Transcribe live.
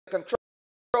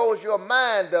knows your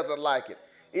mind doesn't like it.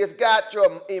 It's got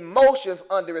your emotions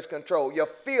under its control, your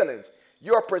feelings,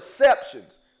 your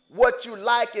perceptions, what you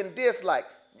like and dislike.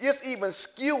 It's even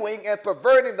skewing and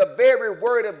perverting the very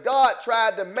word of God,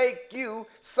 trying to make you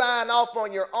sign off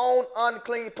on your own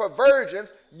unclean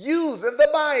perversions using the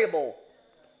Bible.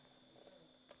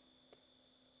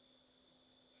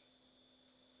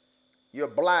 You're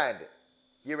blinded.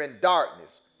 You're in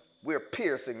darkness. We're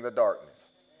piercing the darkness.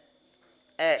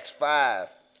 Acts 5.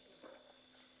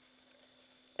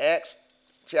 Acts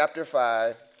chapter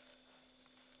 5.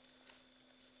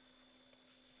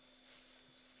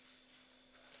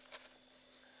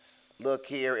 Look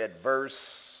here at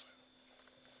verse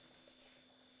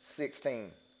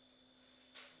 16.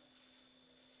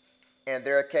 And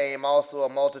there came also a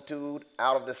multitude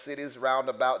out of the cities round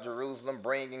about Jerusalem,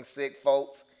 bringing sick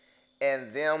folks,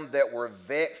 and them that were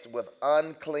vexed with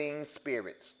unclean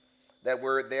spirits. That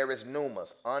word there is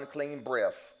pneumos, unclean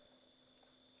breath.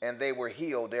 And they were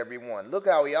healed, every one. Look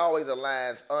how he always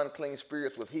aligns unclean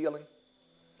spirits with healing.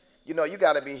 You know, you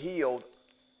got to be healed,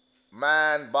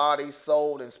 mind, body,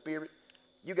 soul, and spirit.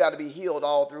 You got to be healed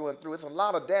all through and through. It's a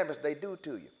lot of damage they do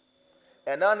to you.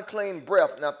 An unclean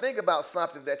breath. Now think about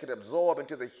something that could absorb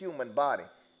into the human body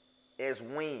as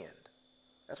wind.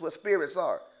 That's what spirits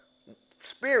are.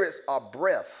 Spirits are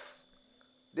breaths.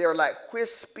 They're like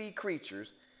wispy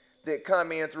creatures that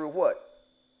come in through what?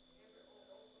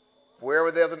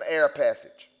 Wherever there's an air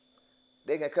passage.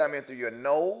 They can come in through your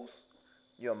nose,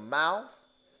 your mouth,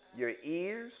 your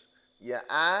ears, your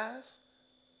eyes,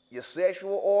 your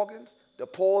sexual organs, the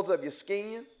pores of your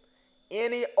skin.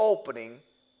 Any opening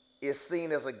is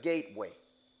seen as a gateway.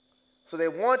 So they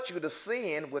want you to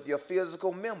sin with your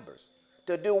physical members.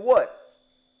 To do what?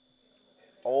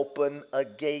 Open a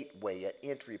gateway, an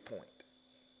entry point.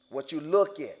 What you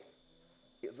look at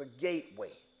is a gateway.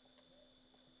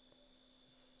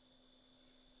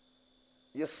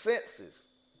 Your senses,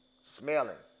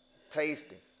 smelling,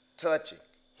 tasting, touching,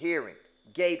 hearing,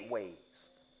 gateways.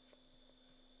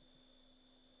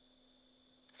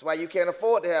 That's why you can't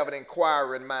afford to have an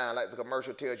inquiring mind like the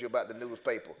commercial tells you about the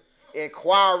newspaper.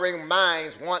 Inquiring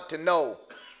minds want to know.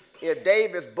 If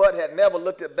David's butt had never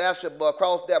looked at Bathsheba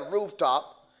across that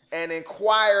rooftop and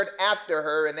inquired after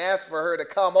her and asked for her to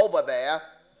come over there,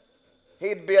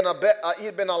 he'd been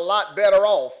a lot better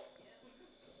off.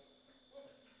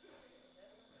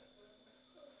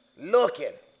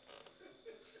 Looking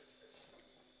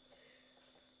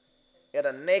at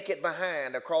a naked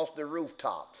behind across the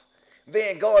rooftops.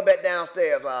 Then going back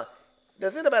downstairs.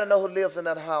 Does anybody know who lives in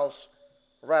that house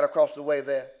right across the way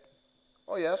there?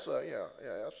 Oh, yes, sir.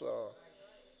 Yeah, that's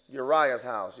Uriah's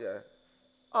house, yeah.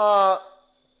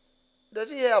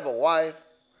 Does he have a wife?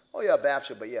 Oh, yeah,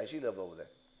 Bathsheba, yeah, she lives over there.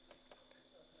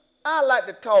 I'd like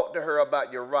to talk to her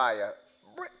about Uriah.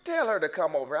 Tell her to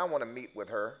come over. I want to meet with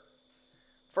her.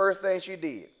 First thing she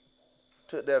did,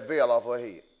 took that veil off her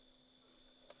head.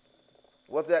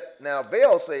 What's that? Now,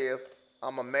 veil says,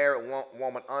 I'm a married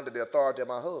woman under the authority of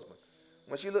my husband.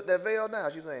 When she looked that veil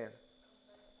down, she's saying,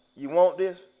 you want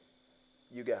this?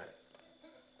 You got it.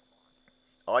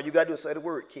 All you got to do is say the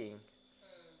word king,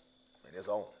 and it's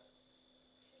on.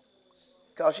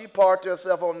 Because she parked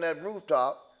herself on that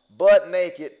rooftop, butt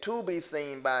naked, to be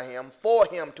seen by him, for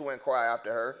him to inquire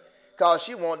after her, because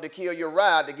she wanted to kill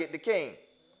Uriah to get the king.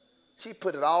 She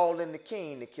put it all in the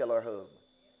king to kill her husband.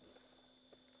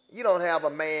 You don't have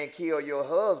a man kill your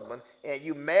husband and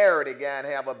you marry the guy and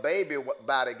have a baby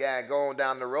by the guy going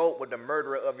down the road with the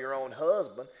murderer of your own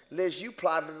husband, unless you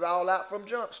plotted it all out from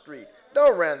Jump Street.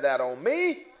 Don't run that on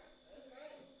me.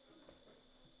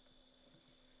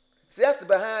 See, that's the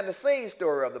behind-the-scenes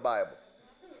story of the Bible.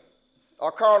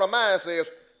 Our carnal mind says,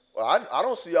 well, I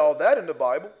don't see all that in the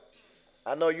Bible.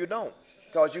 I know you don't,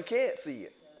 because you can't see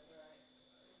it.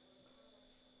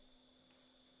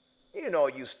 You know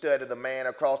you studied the man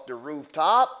across the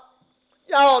rooftop.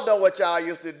 Y'all know what y'all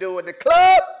used to do in the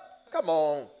club. Come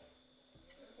on.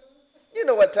 You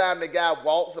know what time the guy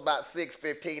walks, about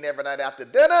 6:15 every night after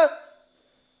dinner.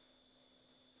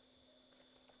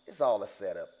 It's all a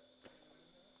setup.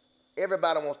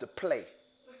 Everybody wants to play.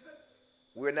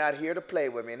 We're not here to play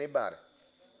with anybody.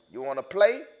 You want to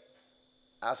play?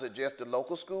 I suggest the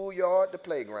local schoolyard, the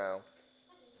playground,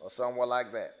 or somewhere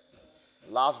like that.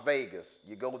 Las Vegas,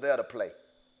 you go there to play.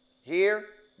 Here,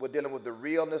 we're dealing with the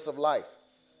realness of life.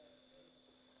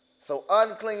 So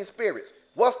unclean spirits.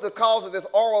 What's the cause of this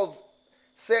oral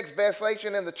sex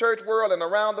vexation in the church world and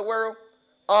around the world?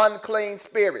 Unclean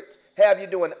spirits have you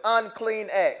doing unclean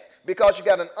acts because you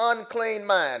got an unclean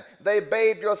mind. They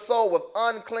bathed your soul with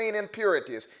unclean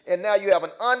impurities, and now you have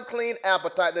an unclean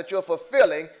appetite that you're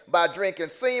fulfilling by drinking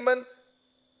semen,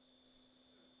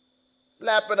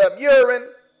 lapping up urine,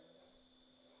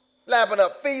 lapping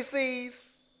up feces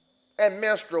and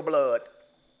menstrual blood,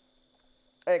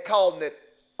 and calling it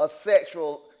a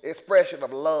sexual expression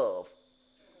of love.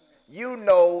 You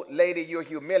know, lady, you're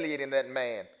humiliating that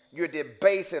man. You're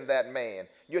debasing that man.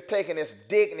 You're taking his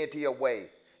dignity away.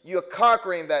 You're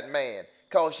conquering that man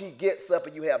because he gets up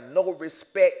and you have no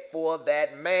respect for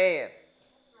that man.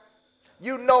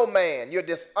 You know, man, you're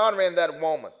dishonoring that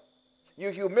woman. You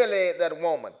humiliate that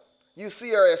woman. You see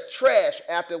her as trash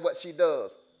after what she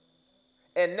does.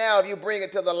 And now if you bring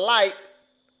it to the light,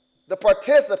 the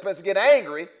participants get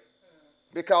angry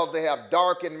because they have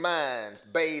darkened minds,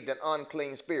 bathed in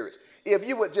unclean spirits. If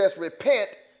you would just repent,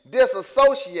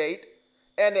 disassociate,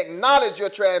 and acknowledge your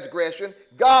transgression,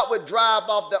 God would drive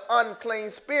off the unclean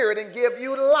spirit and give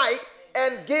you light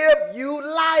and give you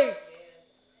life.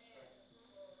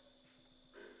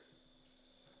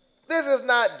 This is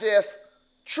not just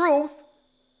truth,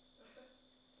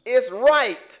 it's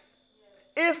right.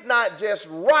 It's not just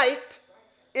right,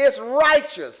 it's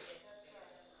righteous.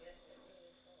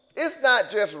 It's not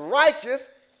just righteous,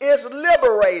 it's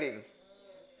liberating.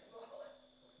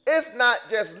 It's not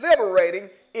just liberating,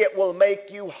 it will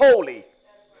make you holy,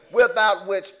 without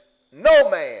which no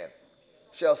man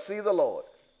shall see the Lord.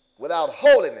 Without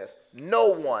holiness, no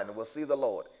one will see the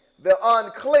Lord. The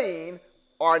unclean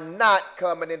are not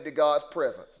coming into God's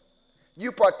presence.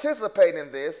 You participate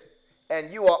in this,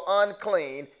 and you are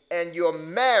unclean, and you're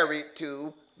married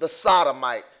to the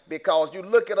sodomite, because you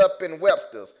look it up in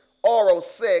Webster's. Oral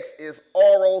sex is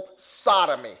oral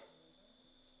sodomy.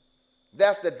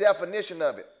 That's the definition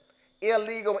of it.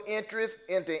 Illegal interest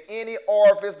into any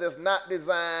orifice that's not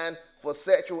designed for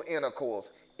sexual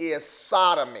intercourse is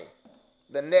sodomy.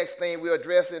 The next thing we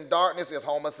address in darkness is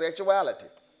homosexuality.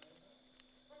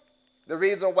 The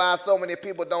reason why so many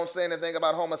people don't say anything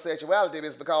about homosexuality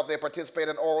is because they participate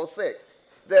in oral sex.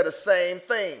 They're the same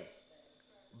thing.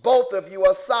 Both of you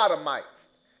are sodomites.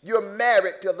 You're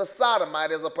married to the sodomite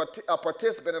as a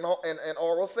participant in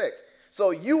oral sex.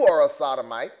 So you are a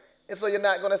sodomite, and so you're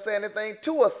not going to say anything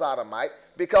to a sodomite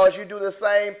because you do the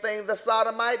same thing the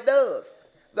sodomite does.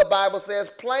 The Bible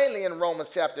says plainly in Romans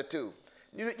chapter 2,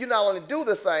 you not only do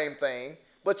the same thing,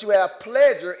 but you have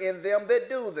pleasure in them that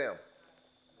do them.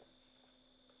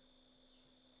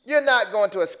 You're not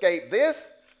going to escape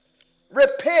this.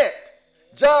 Repent.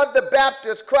 John the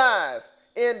Baptist cries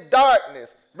in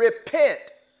darkness, repent.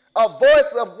 A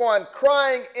voice of one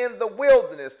crying in the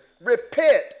wilderness,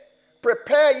 repent.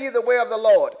 Prepare ye the way of the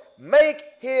Lord. Make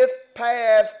his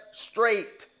path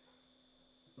straight.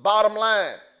 Bottom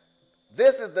line,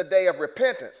 this is the day of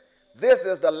repentance. This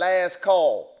is the last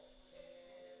call.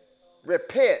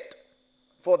 Repent,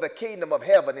 for the kingdom of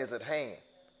heaven is at hand.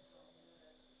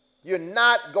 You're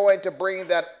not going to bring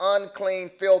that unclean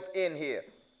filth in here.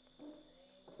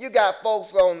 You got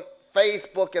folks on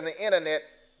Facebook and the internet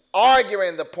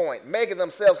arguing the point, making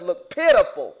themselves look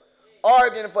pitiful,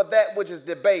 arguing for that which is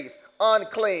debased,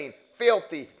 unclean,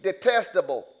 filthy,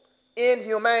 detestable,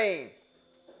 inhumane.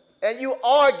 And you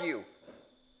argue,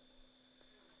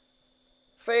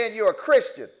 saying you're a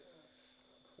Christian.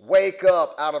 Wake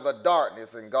up out of the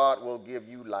darkness and God will give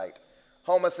you light.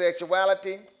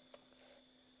 Homosexuality,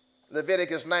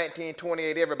 Leviticus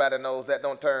 19:28, everybody knows that,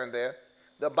 don't turn there.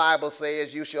 The Bible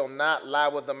says you shall not lie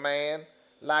with a man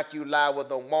like you lie with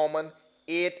a woman.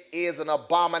 It is an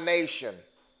abomination.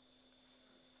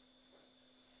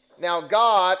 Now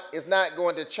God is not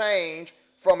going to change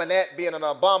from an act being an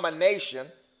abomination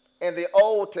in the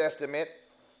Old Testament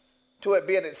to it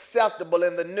being acceptable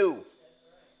in the New.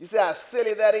 You see how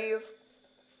silly that is?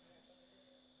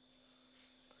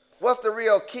 What's the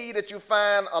real key that you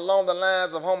find along the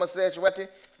lines of homosexuality?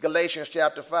 Galatians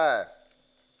chapter 5.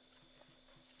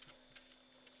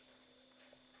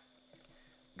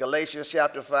 Galatians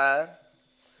chapter 5.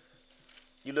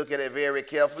 You look at it very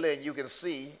carefully and you can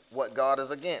see what God is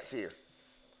against here.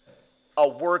 A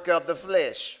work of the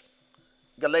flesh.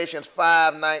 Galatians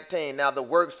 5:19. Now the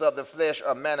works of the flesh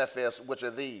are manifest, which are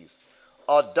these: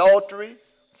 adultery,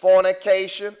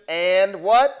 fornication, and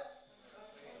what?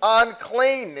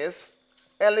 Uncleanness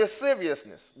and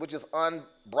lasciviousness, which is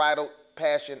unbridled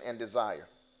passion and desire.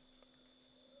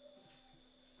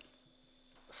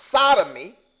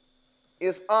 Sodomy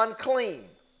is unclean.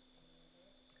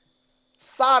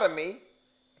 Sodomy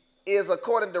is,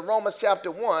 according to Romans chapter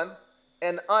 1,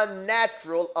 an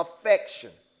unnatural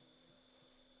affection.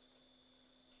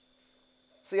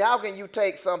 See, how can you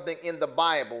take something in the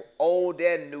Bible, Old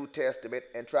and New Testament,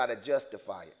 and try to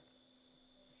justify it?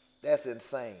 That's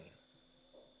insane.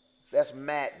 That's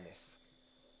madness.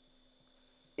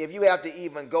 if you have to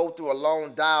even go through a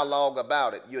long dialogue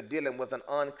about it, you're dealing with an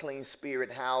unclean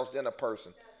spirit housed in a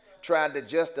person, trying to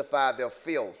justify their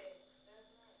filth.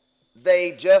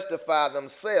 They justify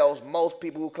themselves, most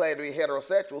people who claim to be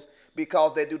heterosexuals,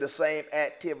 because they do the same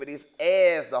activities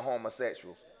as the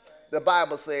homosexuals. The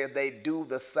Bible says they do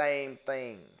the same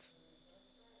things.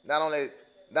 Not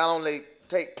only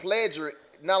take pleasure,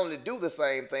 not only do the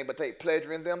same thing, but take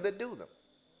pleasure in them that do them.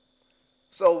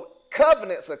 So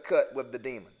covenants are cut with the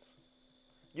demons.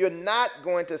 You're not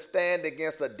going to stand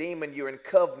against a demon you're in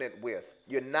covenant with.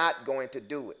 You're not going to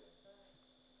do it.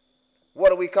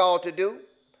 What are we called to do?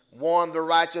 Warn the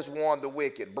righteous, warn the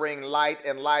wicked. Bring light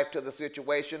and life to the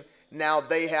situation. Now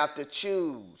they have to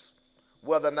choose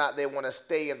whether or not they want to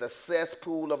stay in the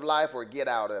cesspool of life or get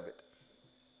out of it.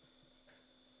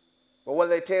 But what do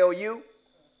they tell you?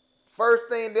 First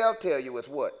thing they'll tell you is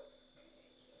what?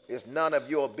 It's none of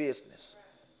your business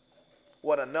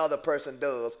what another person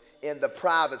does in the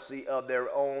privacy of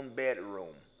their own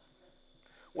bedroom.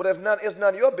 Well, it's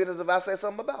none of your business if I say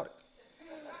something about it.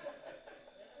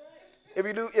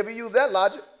 If you use that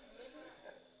logic,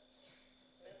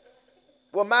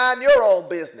 well, mind your own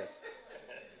business.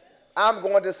 I'm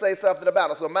going to say something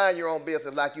about it, so mind your own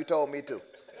business like you told me to.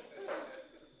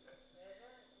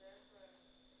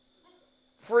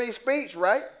 Free speech,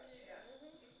 right?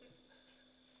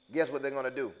 Guess what they're going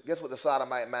to do? Guess what the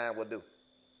sodomite mind will do?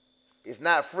 It's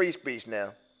not free speech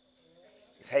now.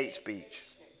 It's hate speech.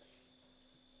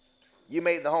 You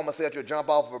made the homosexual jump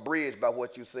off of a bridge by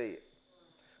what you said.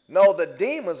 No, the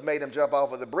demons made him jump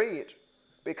off of the bridge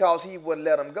because he wouldn't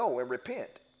let him go and repent.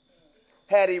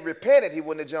 Had he repented, he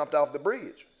wouldn't have jumped off the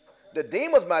bridge. The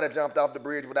demons might have jumped off the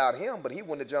bridge without him, but he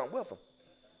wouldn't have jumped with them.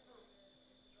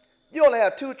 You only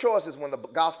have two choices when the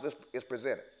gospel is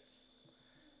presented.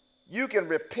 You can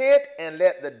repent and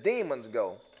let the demons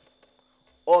go,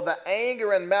 or the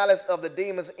anger and malice of the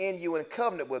demons in you in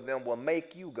covenant with them will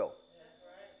make you go.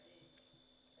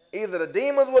 Either the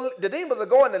demons are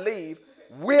going to leave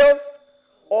with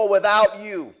or without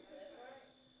you.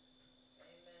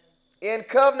 In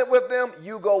covenant with them,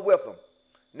 you go with them.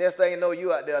 Next thing you know,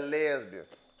 you out there lesbian,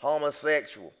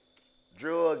 homosexual,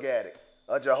 drug addict,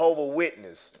 a Jehovah's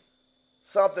Witness,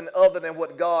 something other than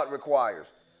what God requires,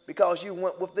 because you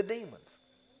went with the demons.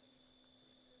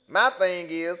 My thing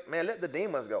is, man, let the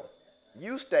demons go.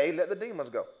 You stay, let the demons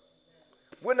go.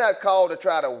 We're not called to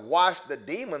try to wash the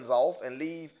demons off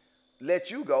and let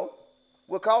you go.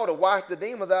 We're called to wash the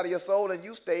demons out of your soul and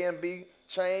you stay and be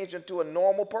changed into a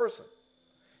normal person.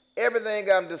 Everything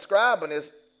I'm describing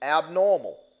is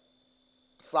abnormal.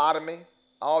 Sodomy,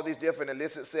 all these different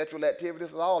illicit sexual activities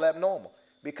is all abnormal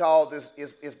because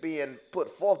it's being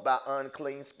put forth by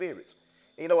unclean spirits.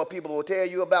 You know what people will tell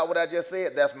you about what I just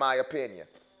said? That's my opinion.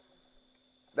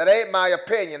 That ain't my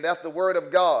opinion. That's the word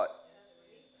of God.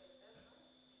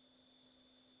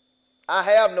 I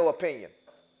have no opinion.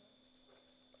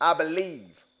 I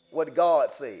believe what God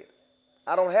said.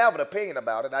 I don't have an opinion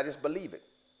about it. I just believe it.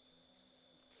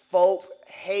 Folks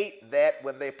hate that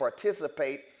when they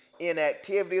participate in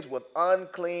activities with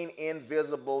unclean,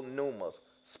 invisible pneumas,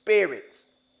 spirits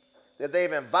that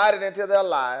they've invited into their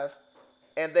lives,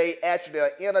 and they actually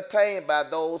are entertained by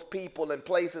those people and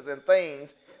places and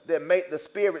things that make the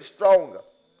spirit stronger.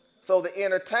 So the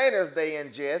entertainers they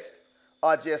ingest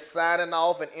are just signing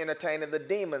off and entertaining the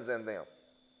demons in them.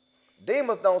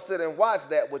 Demons don't sit and watch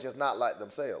that which is not like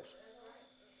themselves.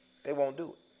 They won't do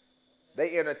it.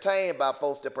 They entertained by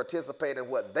folks that participate in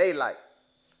what they like.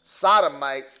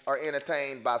 Sodomites are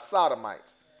entertained by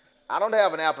sodomites. I don't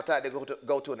have an appetite to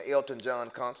go to an Elton John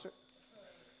concert.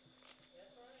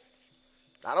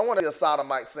 I don't want to hear a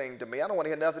sodomite sing to me. I don't want to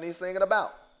hear nothing he's singing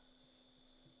about.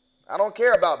 I don't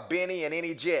care about Benny and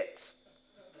any Jets.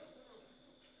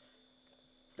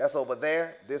 That's over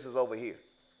there. This is over here.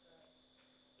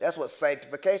 That's what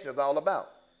sanctification is all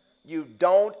about. You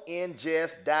don't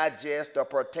ingest, digest, or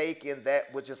partake in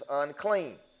that which is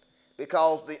unclean,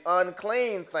 because the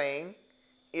unclean thing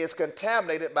is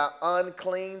contaminated by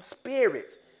unclean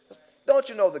spirits. Don't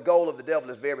you know the goal of the devil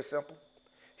is very simple?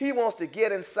 He wants to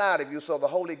get inside of you so the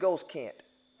Holy Ghost can't.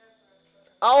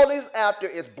 All he's after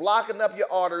is blocking up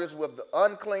your arteries with the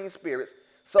unclean spirits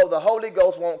so the Holy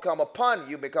Ghost won't come upon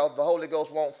you, because the Holy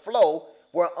Ghost won't flow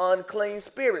where unclean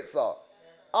spirits are.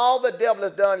 All the devil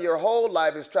has done your whole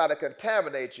life is try to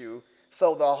contaminate you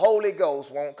so the Holy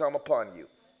Ghost won't come upon you.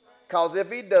 Because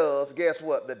if he does, guess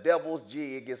what? The devil's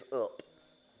jig is up.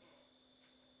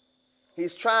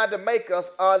 He's trying to make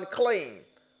us unclean,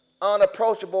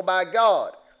 unapproachable by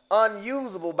God,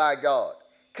 unusable by God.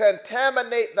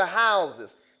 Contaminate the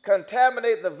houses,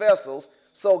 contaminate the vessels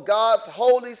So God's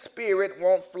Holy Spirit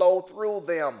won't flow through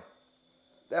them.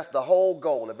 That's the whole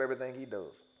goal of everything he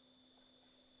does.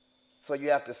 So you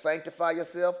have to sanctify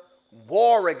yourself,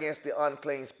 war against the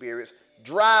unclean spirits,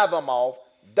 drive them off,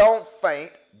 don't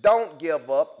faint, don't give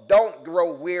up, don't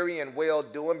grow weary in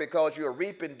well-doing, because you'll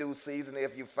reap in due season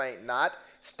if you faint not.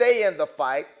 Stay in the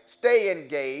fight, stay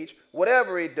engaged,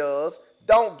 whatever he does,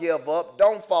 don't give up,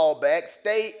 don't fall back,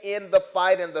 stay in the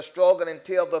fight and the struggle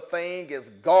until the thing is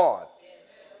gone.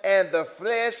 And the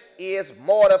flesh is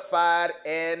mortified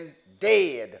and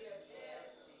dead.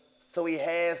 So he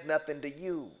has nothing to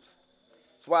use.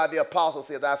 That's why the apostle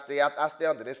says, I stay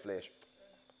under this flesh.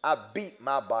 I beat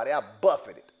my body. I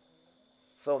buffet it.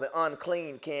 So the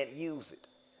unclean can't use it.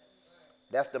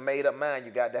 That's the made up mind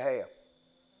you got to have.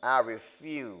 I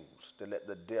refuse to let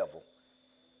the devil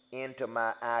into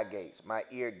my eye gates, my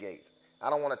ear gates. I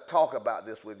don't want to talk about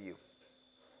this with you.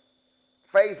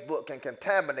 Facebook can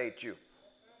contaminate you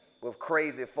with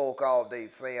crazy folk all day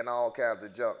saying all kinds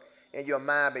of junk. And your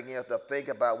mind begins to think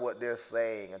about what they're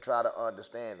saying and try to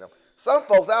understand them. Some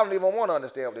folks, I don't even want to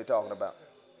understand what they're talking about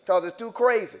because it's too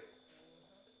crazy.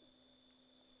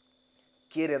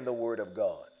 Get in the Word of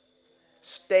God.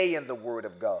 Stay in the Word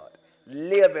of God.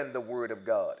 Live in the Word of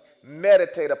God.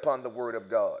 Meditate upon the Word of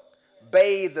God.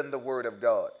 Bathe in the Word of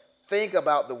God. Think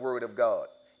about the Word of God.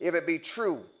 If it be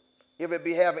true, if it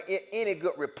be having any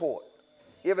good report,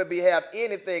 if it be have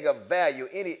anything of value,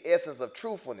 any essence of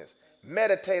truthfulness,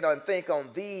 meditate on, think on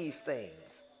these things.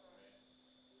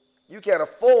 You can't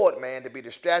afford, man, to be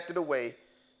distracted away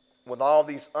with all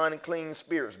these unclean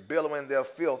spirits billowing their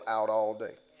filth out all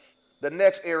day. The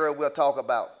next area we'll talk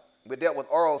about, we dealt with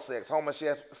oral sex,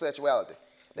 homosexuality.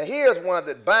 Now here's one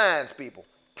that binds people,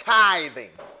 tithing.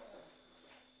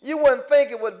 You wouldn't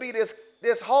think it would be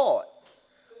this hard.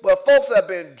 But folks have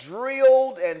been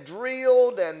drilled and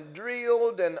drilled and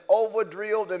drilled and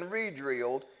over-drilled and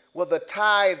re-drilled with a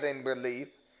tithing belief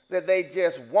that they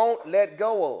just won't let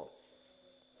go of.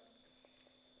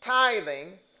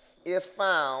 Tithing is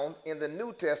found in the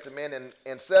New Testament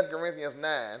in 2 Corinthians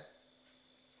 9.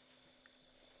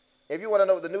 If you want to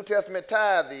know what the New Testament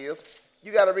tithe is,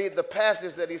 you got to read the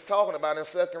passage that he's talking about in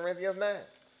 2 Corinthians 9.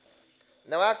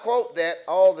 Now, I quote that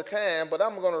all the time, but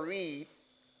I'm going to read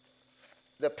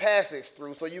the passage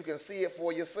through so you can see it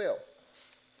for yourself.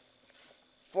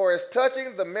 For as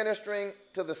touching the ministering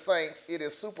to the saints, it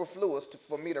is superfluous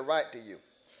for me to write to you.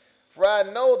 For I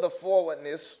know the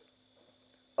forwardness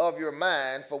of your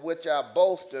mind, for which I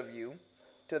boast of you,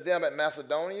 to them at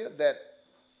Macedonia, that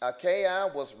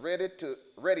Achaia was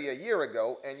ready a year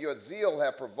ago, and your zeal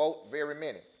have provoked very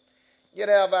many. Yet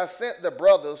have I sent the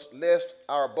brothers, lest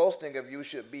our boasting of you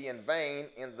should be in vain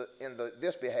in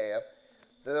this behalf,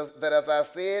 that as I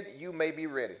said, you may be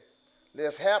ready.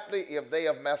 Lest haply, if they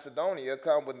of Macedonia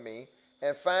come with me,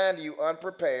 and find you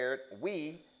unprepared,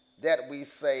 we, that we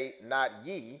say not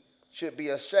ye, should be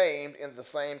ashamed in the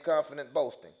same confident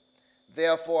boasting.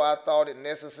 Therefore I thought it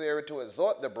necessary to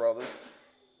exhort the brothers,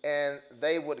 and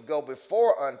they would go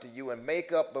before unto you, and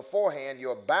make up beforehand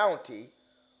your bounty,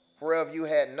 whereof you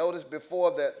had noticed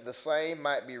before, that the same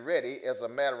might be ready as a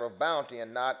matter of bounty,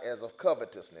 and not as of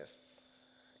covetousness.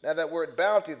 Now that word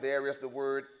bounty there is the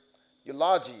word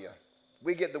eulogia.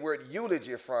 We get the word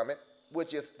eulogy from it,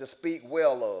 which is to speak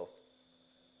well of.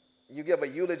 You give a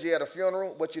eulogy at a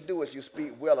funeral, what you do is you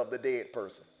speak well of the dead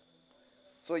person.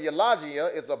 So eulogia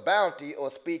is a bounty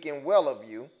or speaking well of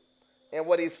you. And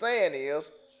what he's saying is,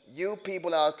 you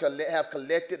people have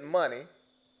collected money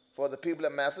for the people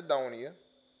of Macedonia,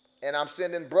 and I'm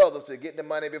sending brothers to get the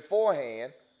money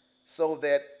beforehand so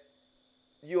that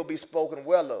you'll be spoken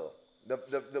well of.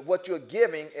 What you're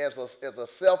giving as a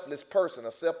selfless person,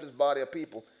 a selfless body of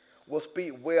people, will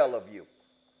speak well of you.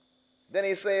 Then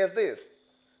he says this,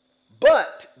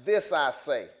 but this I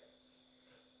say,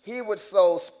 he which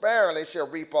sows sparingly shall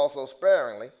reap also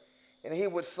sparingly, and he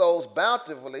which sows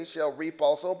bountifully shall reap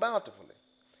also bountifully.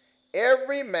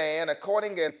 Every man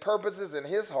according as purposes in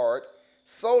his heart,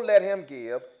 so let him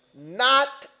give,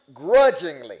 not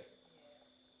grudgingly,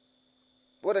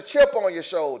 with a chip on your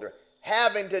shoulder,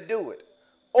 having to do it,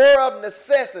 or of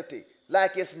necessity,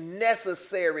 like it's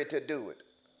necessary to do it.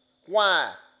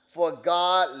 Why? For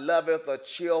God loveth a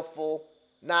cheerful,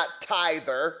 not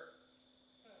tither,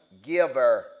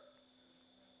 giver.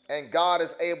 And God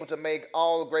is able to make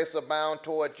all grace abound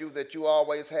toward you, that you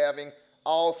always having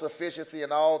all sufficiency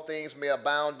in all things may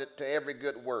abound to every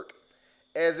good work.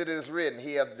 As it is written,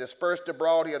 he hath dispersed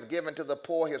abroad, he hath given to the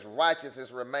poor, his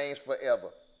righteousness remains forever.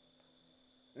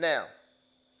 Now,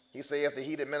 he saith that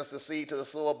he that ministers seed to the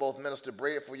sower, both minister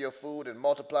bread for your food, and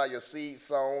multiply your seed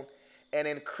sown, and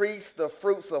increase the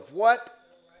fruits of what?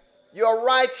 Your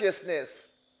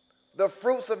righteousness. The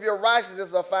fruits of your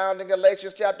righteousness are found in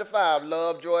Galatians chapter 5.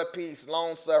 Love, joy, peace,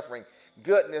 long suffering,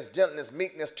 goodness, gentleness,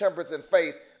 meekness, temperance, and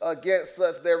faith. Against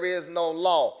such there is no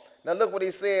law. Now look what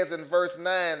he says in verse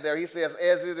 9 there. He says,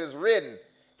 as it is written,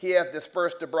 he hath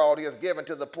dispersed abroad, he has given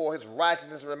to the poor, his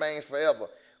righteousness remains forever.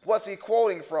 What's he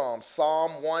quoting from?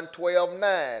 Psalm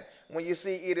 112:9. When you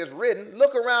see it is written,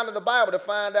 look around in the Bible to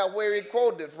find out where he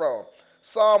quoted it from.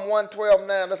 Psalm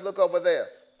 112:9, let's look over there.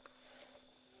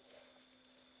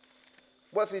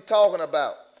 What's he talking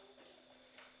about?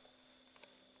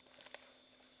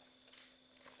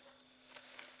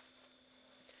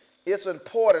 It's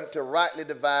important to rightly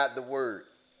divide the word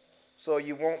so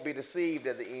you won't be deceived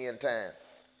at the end time.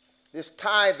 This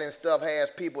tithing stuff has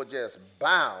people just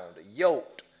bound,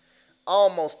 yoked,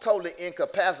 almost totally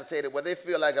incapacitated, where they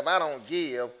feel like if I don't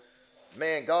give,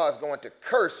 man, God's going to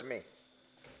curse me.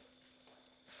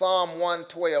 Psalm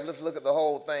 112, let's look at the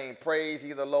whole thing. Praise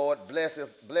ye the Lord.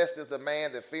 Blessed is the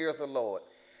man that feareth the Lord,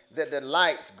 that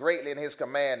delights greatly in his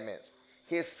commandments.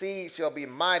 His seed shall be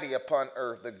mighty upon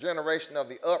earth. The generation of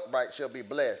the upright shall be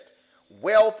blessed.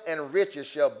 Wealth and riches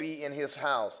shall be in his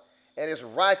house, and his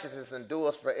righteousness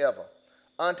endures forever.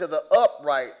 Unto the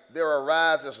upright there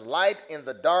arises light in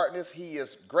the darkness. He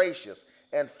is gracious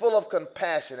and full of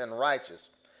compassion and righteous.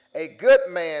 A good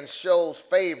man shows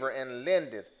favor and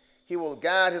lendeth. He will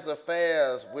guide his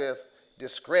affairs with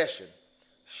discretion.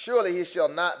 Surely he shall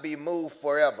not be moved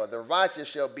forever. The righteous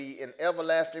shall be in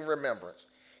everlasting remembrance.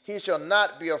 He shall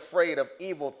not be afraid of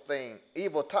evil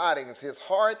tidings. His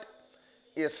heart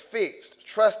is fixed,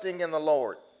 trusting in the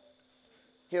Lord.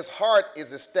 His heart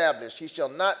is established. He shall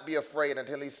not be afraid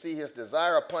until he see his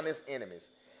desire upon his enemies.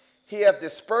 He hath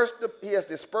dispersed,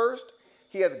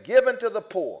 he hath given to the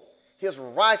poor. His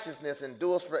righteousness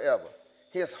endures forever.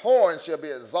 His horn shall be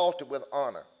exalted with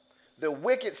honor. The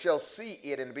wicked shall see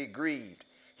it and be grieved.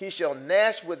 He shall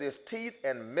gnash with his teeth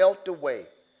and melt away.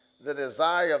 The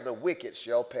desire of the wicked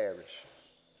shall perish.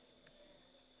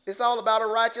 It's all about a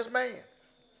righteous man.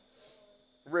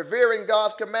 Revering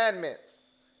God's commandments.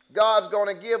 God's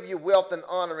going to give you wealth and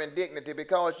honor and dignity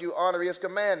because you honor his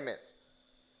commandments.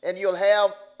 And you'll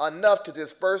have enough to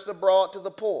disperse abroad to the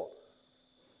poor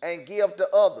and give to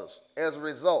others as a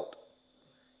result.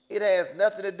 It has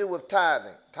nothing to do with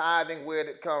tithing. Tithing, where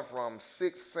did it come from?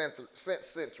 6th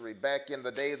century, back in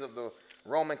the days of the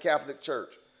Roman Catholic Church.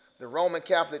 The Roman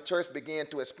Catholic Church began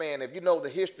to expand. If you know the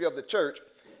history of the church,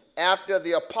 after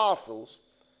the apostles,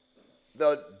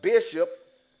 the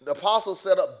apostles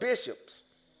set up bishops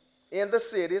in the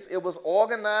cities. It was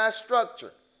organized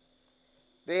structure.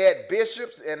 They had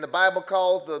bishops, and the Bible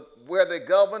calls where they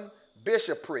governed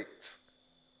bishoprics.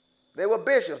 They were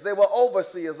bishops. They were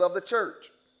overseers of the church.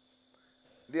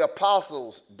 The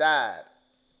apostles died.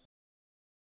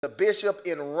 The bishop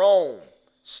in Rome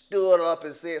stood up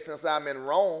and said, since I'm in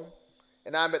Rome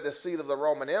and I'm at the seat of the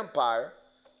Roman Empire,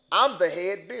 I'm the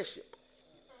head bishop.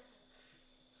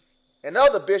 And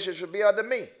other bishops should be under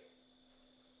me.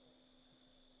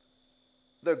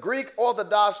 The Greek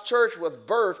Orthodox Church was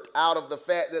birthed out of the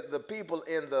fact that the people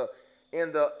in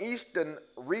the eastern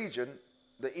region,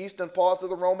 the eastern parts of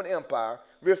the Roman Empire,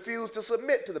 refused to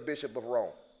submit to the Bishop of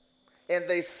Rome. And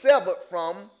they severed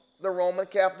from the Roman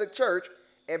Catholic Church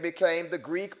and became the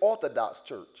Greek Orthodox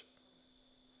Church.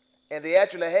 And they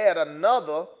actually had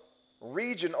another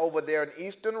region over there in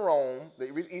Eastern Rome,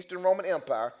 the Eastern Roman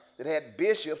Empire, that had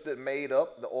bishops that made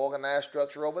up the organized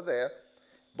structure over there.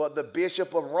 But the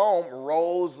Bishop of Rome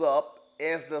rose up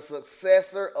as the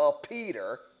successor of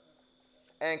Peter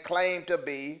and claimed to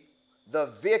be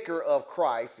the vicar of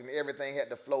Christ, and everything had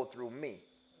to flow through me.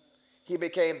 He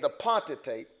became the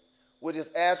pontificate, which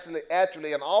is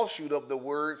actually an offshoot of the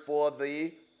word for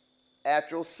the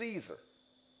actual Caesar.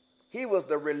 He was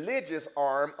the religious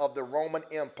arm of the Roman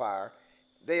Empire.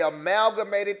 They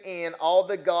amalgamated in all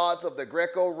the gods of the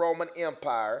Greco-Roman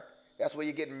Empire. That's where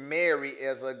you get Mary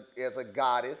as a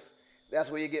goddess. That's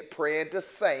where you get praying to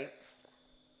saints.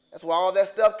 That's where all that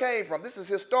stuff came from. This is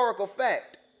historical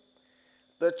fact.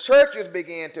 The churches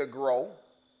began to grow,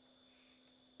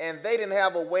 and they didn't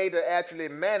have a way to actually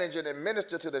manage and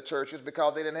administer to the churches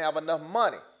because they didn't have enough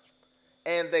money.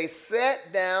 And they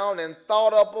sat down and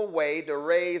thought up a way to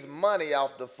raise money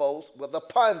off the folks with a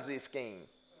Ponzi scheme.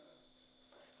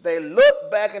 They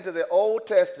looked back into the Old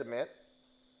Testament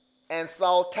and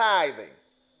saw tithing.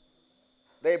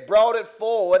 They brought it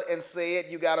forward and said,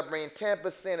 you got to bring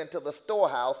 10% into the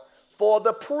storehouse for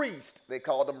the priest. They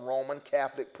called them Roman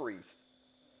Catholic priests.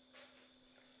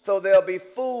 So there'll be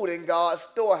food in God's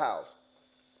storehouse.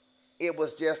 It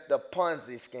was just a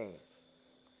Ponzi scheme.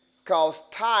 Because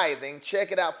tithing,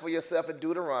 check it out for yourself in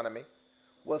Deuteronomy,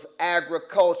 was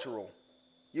agricultural.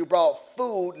 You brought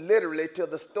food literally to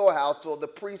the storehouse so the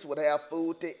priest would have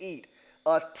food to eat.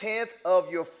 A tenth of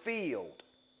your field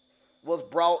was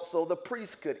brought so the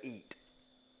priest could eat.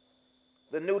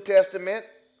 The New Testament,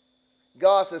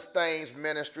 God sustains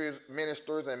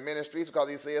ministers and ministries because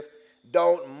he says,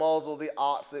 don't muzzle the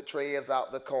ox that treads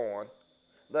out the corn.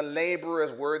 The laborer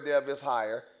is worthy of his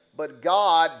hire. But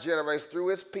God generates through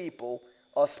his people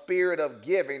a spirit of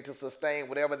giving to sustain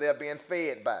whatever they're being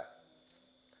fed by.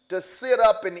 To sit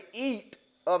up and eat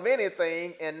of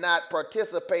anything and not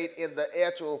participate in the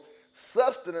actual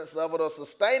substance of it or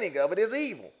sustaining of it is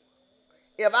evil.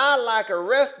 If I like a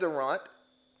restaurant,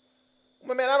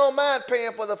 well, man, I don't mind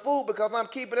paying for the food because I'm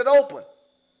keeping it open.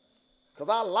 Because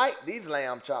I like these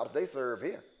lamb chops they serve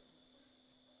here.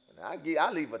 And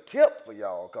I leave a tip for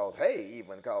y'all because, hey,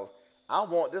 because I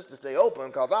want this to stay open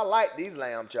because I like these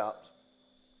lamb chops.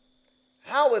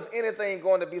 How is anything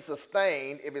going to be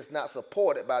sustained if it's not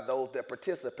supported by those that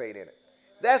participate in it?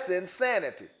 That's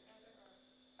insanity.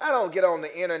 I don't get on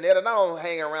the internet and I don't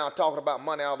hang around talking about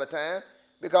money all the time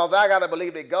because I got to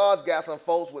believe that God's got some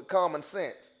folks with common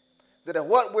sense. That if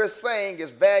what we're saying is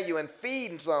value in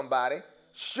feeding somebody,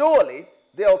 surely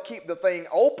they'll keep the thing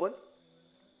open.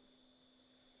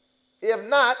 If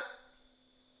not,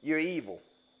 you're evil.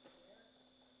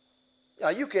 Now,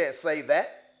 you can't say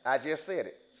that. I just said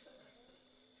it.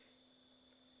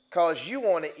 Because you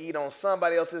want to eat on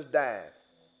somebody else's dime.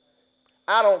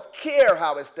 I don't care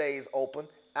how it stays open.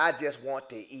 I just want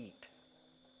to eat.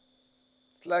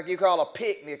 It's like you call a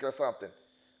picnic or something.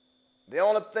 The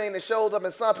only thing that shows up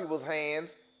in some people's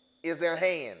hands is their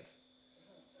hands.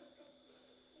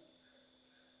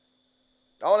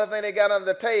 The only thing they got under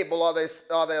the table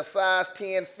are their size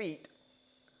 10 feet,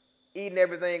 eating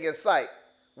everything in sight.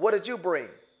 What did you bring?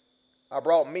 I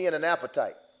brought me and an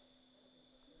appetite.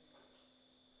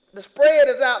 The spread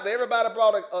is out there. Everybody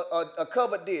brought a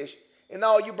covered dish, and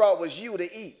all you brought was you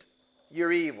to eat.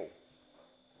 You're evil.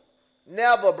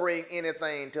 Never bring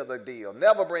anything to the deal.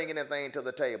 Never bring anything to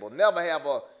the table. Never have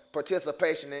a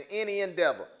participation in any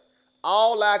endeavor.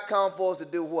 All I come for is to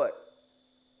do what?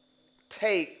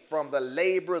 Take from the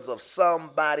labors of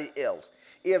somebody else.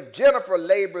 If Jennifer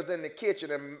labors in the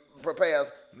kitchen and prepares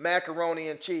macaroni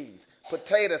and cheese,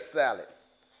 potato salad,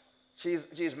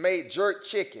 she's made jerk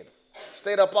chicken,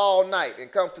 stayed up all night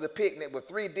and comes to the picnic with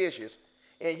 3 dishes,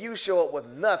 and you show up with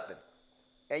nothing,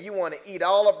 and you want to eat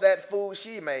all of that food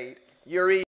she made, you're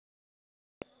eating.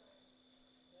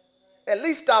 At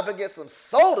least stop and get some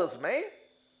sodas, man.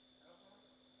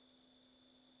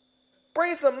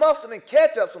 Bring some mustard and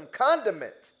ketchup, some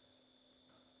condiments.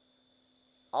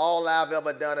 All I've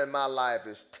ever done in my life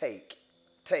is take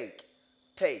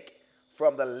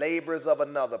from the labors of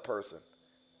another person.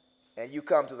 And you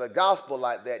come to the gospel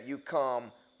like that, you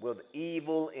come with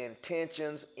evil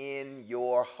intentions in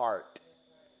your heart.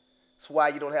 That's why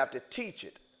you don't have to teach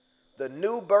it. The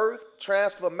new birth,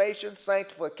 transformation,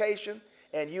 sanctification,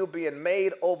 and you being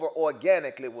made over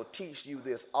organically will teach you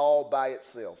this all by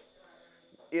itself.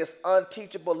 It's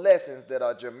unteachable lessons that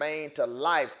are germane to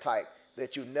life type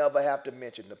that you never have to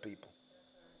mention to people.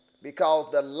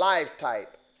 Because the life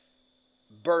type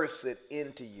births it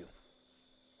into you.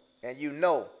 And you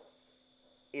know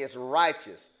it's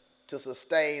righteous to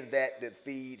sustain that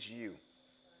feeds you.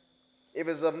 If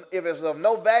it's of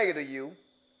no value to you,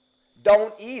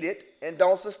 don't eat it and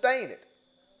don't sustain it.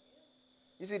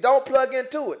 You see, don't plug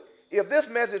into it. If this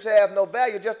message has no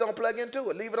value, just don't plug into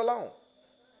it. Leave it alone.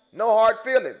 No hard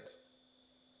feelings.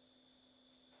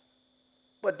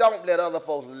 But don't let other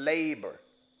folks labor.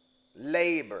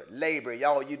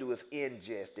 All you do is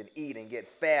ingest and eat and get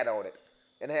fat on it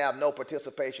and have no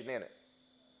participation in it.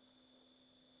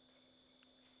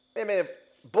 I mean, if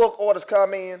book orders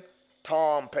come in,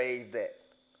 Tom pays that.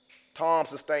 Tom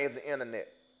sustains the internet.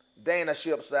 Dana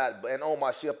ships out and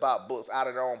Omar ship out books out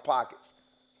of their own pockets.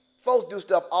 Folks do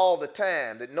stuff all the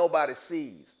time that nobody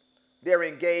sees. They're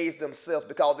engaged themselves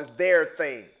because it's their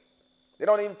thing. They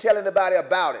don't even tell anybody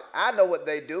about it. I know what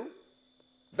they do.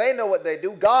 They know what they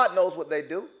do. God knows what they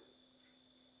do.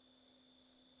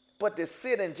 But to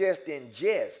sit and just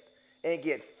ingest and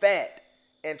get fat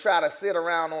and try to sit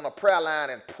around on a prayer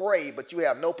line and pray, but you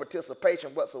have no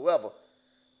participation whatsoever,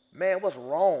 man, what's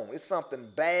wrong? It's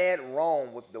something bad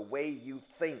wrong with the way you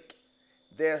think.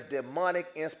 There's demonic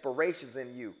inspirations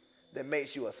in you that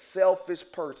makes you a selfish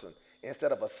person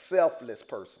instead of a selfless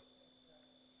person.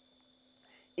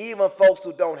 Even folks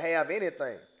who don't have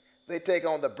anything, they take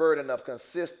on the burden of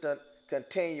consistent,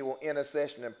 continual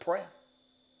intercession and prayer.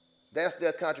 That's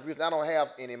their contribution. I don't have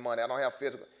any money. I don't have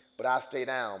physical, but I stay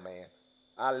down, man.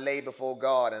 I lay before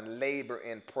God and labor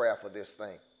in prayer for this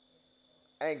thing.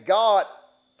 And God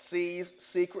sees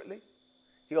secretly.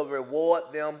 He'll reward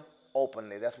them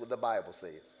openly. That's what the Bible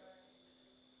says.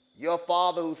 Your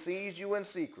Father who sees you in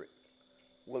secret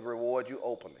will reward you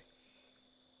openly.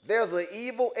 There's an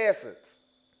evil essence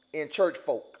in church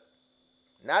folk.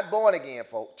 Not born again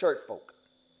folk, church folk.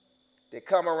 They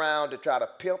come around to try to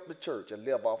pimp the church and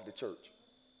live off the church.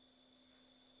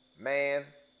 Man,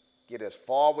 get as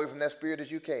far away from that spirit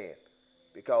as you can,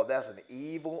 because that's an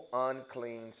evil,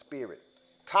 unclean spirit.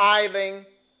 Tithing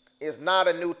is not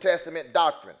a New Testament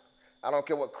doctrine. I don't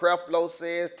care what Creflo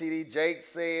says, T.D. Jakes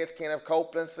says, Kenneth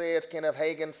Copeland says, Kenneth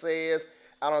Hagin says.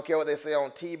 I don't care what they say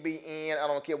on TBN. I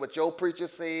don't care what your preacher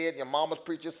said, your mama's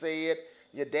preacher said,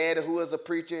 your daddy who is a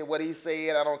preacher, what he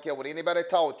said. I don't care what anybody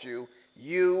taught you.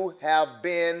 You have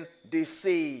been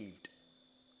deceived.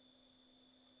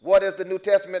 What is the New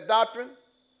Testament doctrine?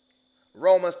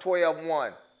 Romans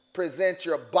 12:1. Present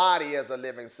your body as a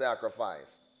living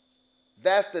sacrifice.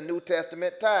 That's the New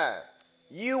Testament tithe.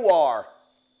 You are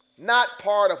not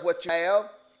part of what you have.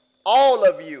 All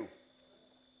of you.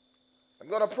 I'm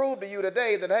going to prove to you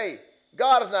today that, hey,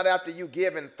 God is not after you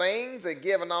giving things and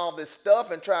giving all this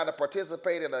stuff and trying to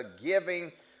participate in a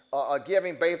giving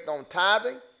based on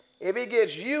tithing. If he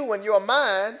gets you and your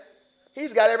mind,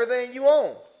 he's got everything you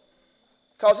own.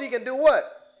 Because he can do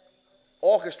what?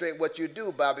 Orchestrate what you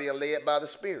do by being led by the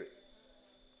Spirit.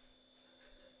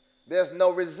 There's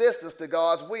no resistance to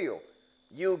God's will.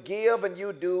 You give and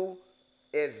you do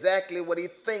exactly what he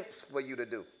thinks for you to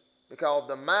do. Because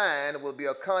the mind will be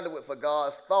a conduit for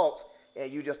God's thoughts,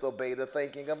 and you just obey the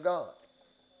thinking of God.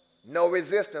 No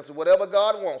resistance. Whatever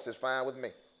God wants is fine with me.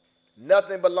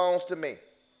 Nothing belongs to me.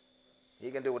 He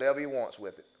can do whatever he wants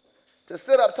with it. To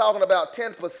sit up talking about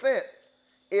 10%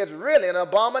 is really an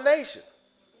abomination.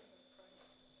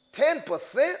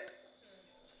 10%?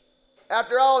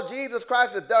 After all Jesus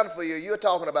Christ has done for you, you're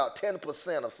talking about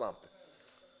 10% of something.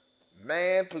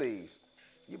 Man, please.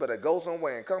 You better go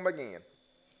somewhere and come again.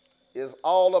 It's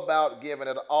all about giving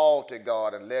it all to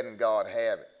God and letting God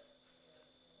have it.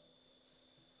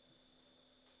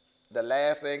 The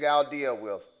last thing I'll deal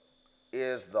with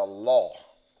is the law.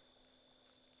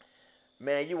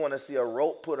 Man, you want to see a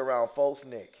rope put around folks'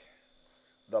 neck.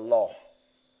 The law.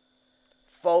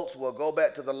 Folks will go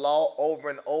back to the law over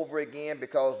and over again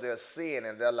because there's sin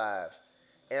in their lives.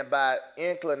 And by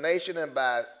inclination and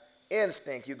by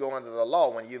instinct, you go under the law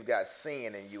when you've got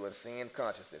sin in you and sin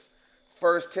consciousness.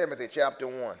 1 Timothy chapter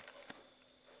 1.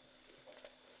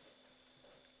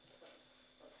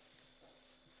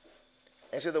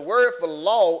 And so the word for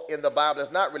law in the Bible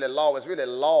is not really law, it's really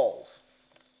laws.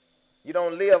 You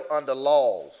don't live under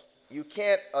laws. You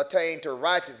can't attain to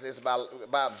righteousness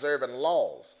by observing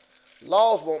laws.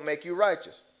 Laws won't make you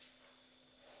righteous.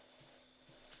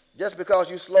 Just because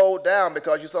you slowed down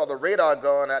because you saw the radar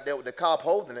gun out there with the cop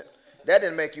holding it, that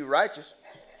didn't make you righteous.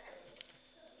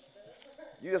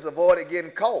 You just avoided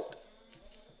getting caught.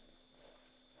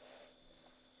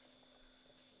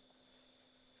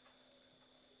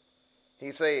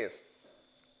 He says,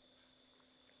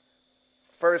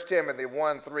 1 Timothy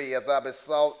 1:3, as I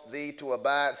besought thee to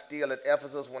abide still at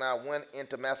Ephesus when I went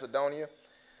into Macedonia,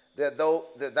 that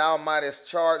thou mightest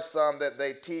charge some that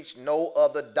they teach no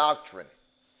other doctrine,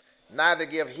 neither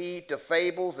give heed to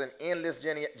fables and endless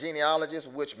genealogies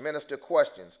which minister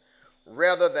questions,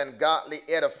 rather than godly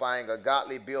edifying or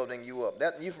godly building you up.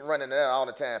 That you run into that all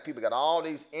the time. People got all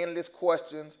these endless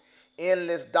questions,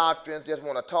 endless doctrines, just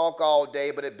want to talk all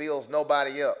day, but it builds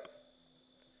nobody up.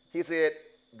 He said,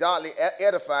 godly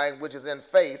edifying, which is in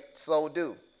faith, so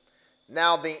do.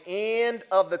 Now the end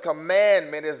of the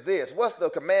commandment is this. What's the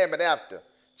commandment after?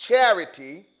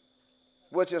 Charity,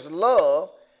 which is love,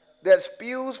 that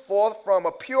spews forth from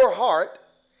a pure heart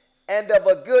and of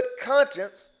a good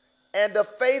conscience and of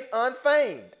faith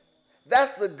unfeigned.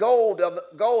 That's the goal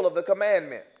of the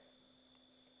commandment.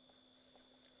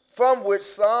 From which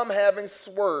some, having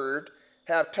swerved,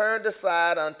 have turned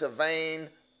aside unto vain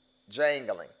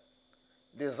jangling,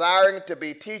 desiring to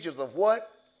be teachers of what?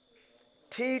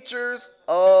 Teachers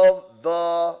of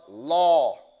the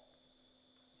law,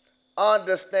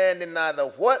 understanding neither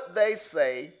what they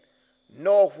say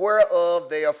nor whereof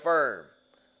they affirm.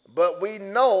 But we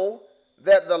know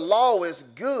that the law is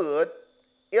good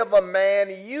if a man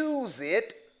use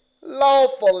it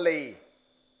lawfully.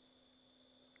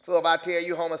 So if I tell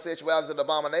you homosexuality is an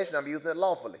abomination, I'm using it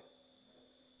lawfully.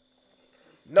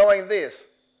 Knowing this,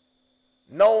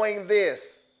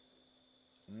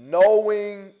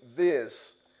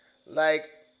 like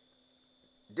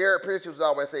Derek Pritchard was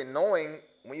always say, knowing,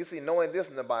 when you see knowing this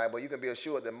in the Bible, you can be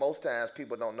assured that most times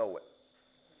people don't know it.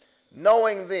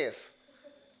 Knowing this,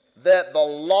 that the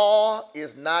law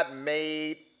is not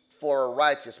made for a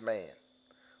righteous man,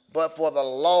 but for the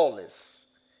lawless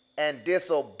and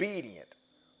disobedient,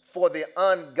 for the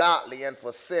ungodly and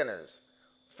for sinners,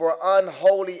 for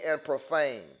unholy and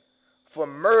profane, for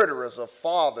murderers of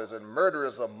fathers and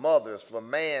murderers of mothers, for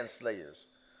manslayers,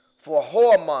 for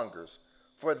whoremongers,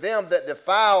 for them that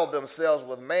defile themselves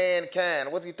with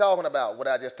mankind. What's he talking about? What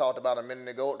I just talked about a minute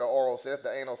ago, the oral sex,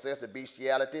 the anal sex, the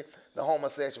bestiality, the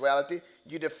homosexuality.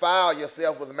 You defile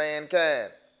yourself with mankind.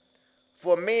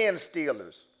 For men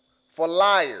stealers, for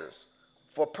liars,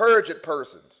 for perjured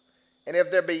persons. And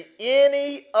if there be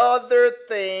any other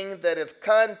thing that is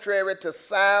contrary to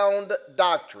sound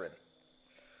doctrine,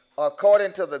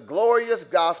 according to the glorious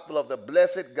gospel of the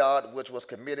blessed God, which was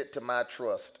committed to my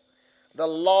trust. The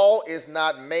law is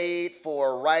not made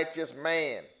for a righteous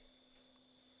man.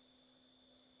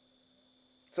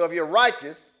 So if you're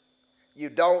righteous, you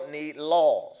don't need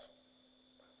laws.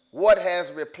 What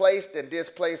has replaced and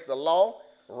displaced the law?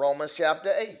 Romans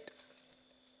chapter 8.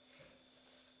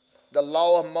 The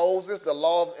law of Moses, the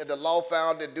law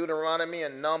found in Deuteronomy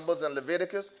and Numbers and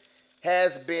Leviticus,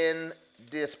 has been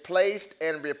displaced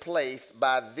and replaced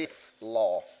by this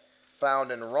law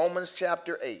found in Romans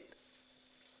chapter 8.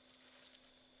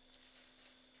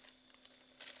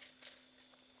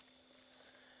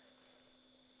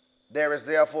 There is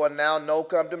therefore now no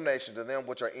condemnation to them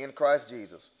which are in Christ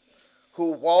Jesus,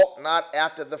 who walk not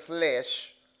after the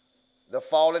flesh, the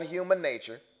fallen human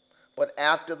nature, but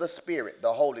after the Spirit,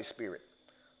 the Holy Spirit.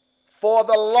 For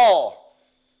the law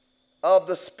of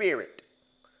the Spirit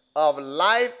of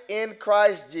life in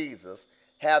Christ Jesus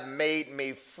hath made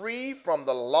me free from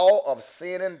the law of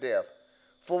sin and death.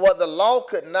 For what the law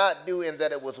could not do, in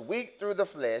that it was weak through the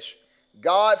flesh,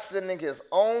 God sending his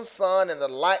own Son in the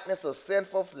likeness of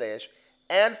sinful flesh,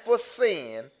 and for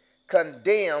sin,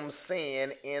 condemned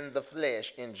sin in the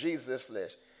flesh, in Jesus'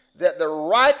 flesh, that the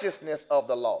righteousness of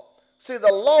the law. See,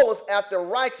 the law was after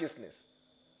righteousness,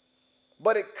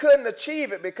 but it couldn't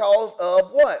achieve it because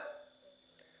of what?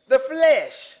 The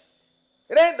flesh.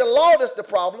 It ain't the law that's the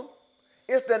problem.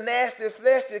 It's the nasty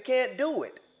flesh that can't do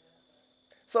it.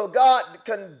 So God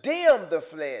condemned the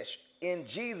flesh in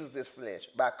Jesus' flesh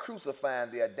by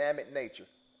crucifying the Adamic nature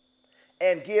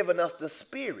and giving us the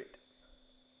Spirit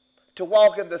to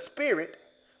walk in the Spirit,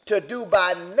 to do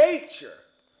by nature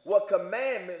what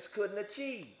commandments couldn't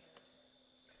achieve.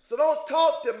 So don't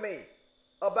talk to me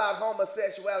about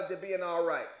homosexuality being all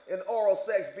right and oral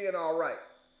sex being all right,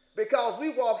 because we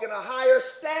walk in a higher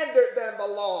standard than the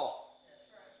law.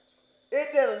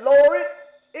 It didn't lower it,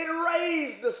 it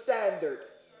raised the standard.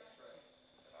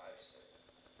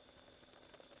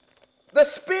 The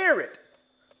Spirit,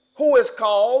 who is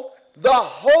called the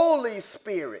Holy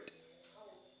Spirit,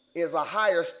 is a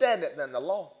higher standard than the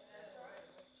law.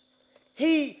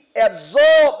 He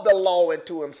absorbed the law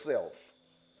into himself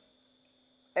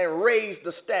and raised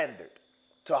the standard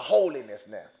to holiness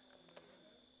now.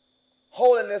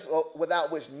 Holiness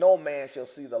without which no man shall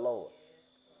see the Lord.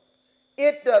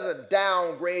 It doesn't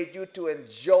downgrade you to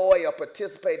enjoy or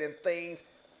participate in things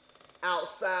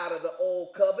outside of the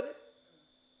old covenant.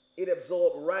 It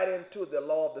absorbed right into the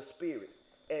law of the Spirit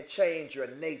and change your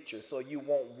nature so you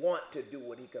won't want to do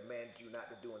what he commanded you not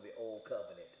to do in the old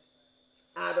covenant.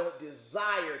 I don't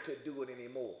desire to do it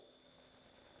anymore.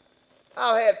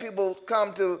 I've had people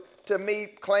come to me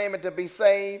claiming to be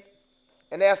saved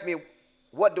and ask me,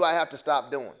 what do I have to stop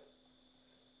doing?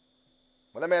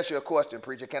 Well, let me ask you a question,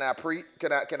 preacher. Can I preach?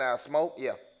 Can I smoke?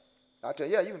 Yeah. I'll tell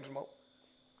you, yeah, you can smoke.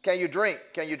 Can you drink?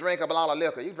 Can you drink a lot of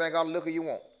liquor? You can drink all the liquor you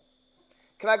want.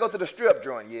 Can I go to the strip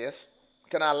joint? Yes.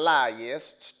 Can I lie?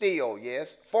 Yes. Steal?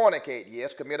 Yes. Fornicate?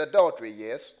 Yes. Commit adultery?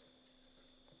 Yes.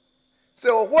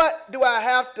 So what do I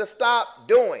have to stop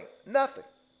doing? Nothing.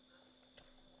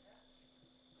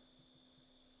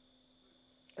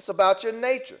 It's about your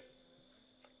nature.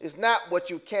 It's not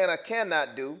what you can or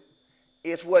cannot do.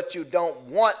 It's what you don't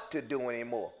want to do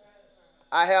anymore.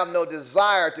 I have no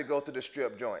desire to go to the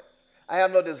strip joint. I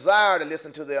have no desire to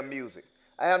listen to their music.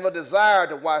 I have no desire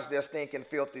to watch their stinking,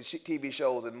 filthy TV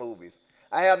shows and movies.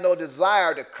 I have no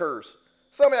desire to curse.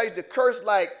 Some of y'all used to curse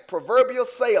like proverbial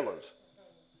sailors.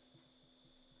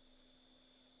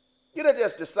 You didn't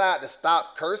just decide to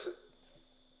stop cursing.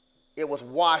 It was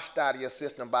washed out of your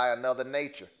system by another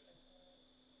nature.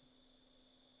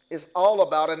 It's all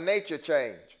about a nature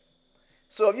change.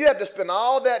 So if you have to spend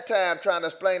all that time trying to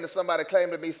explain to somebody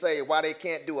claiming to be saved why they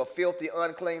can't do a filthy,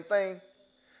 unclean thing,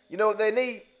 you know what they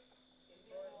need?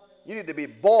 You need to be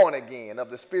born again of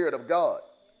the Spirit of God.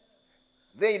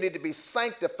 Then you need to be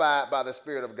sanctified by the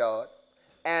Spirit of God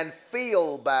and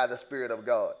filled by the Spirit of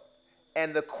God.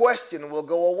 And the question will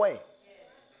go away.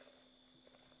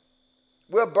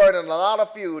 We're burning a lot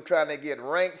of fuel trying to get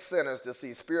ranked sinners to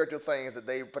see spiritual things that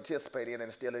they participate in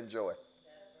and still enjoy.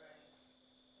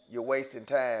 You're wasting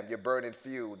time. You're burning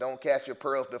fuel. Don't cast your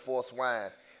pearls before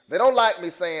swine. They don't like me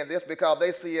saying this because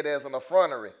they see it as an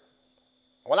effrontery.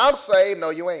 Well, I'm saved. No,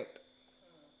 you ain't.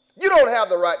 You don't have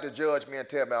the right to judge me and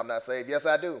tell me I'm not saved. Yes,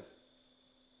 I do.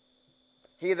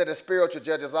 He that is spiritual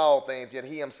judges all things, yet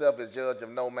he himself is judge of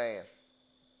no man.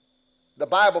 The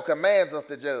Bible commands us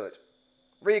to judge.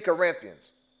 Read Corinthians.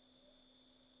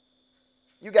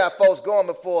 You got folks going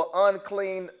before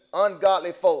unclean,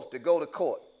 ungodly folks to go to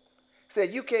court.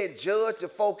 Said you can't judge the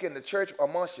folk in the church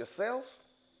amongst yourselves.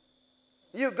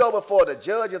 You go before the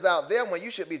judges out there when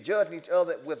you should be judging each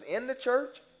other within the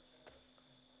church.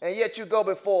 And yet you go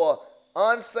before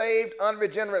unsaved,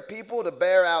 unregenerate people to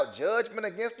bear out judgment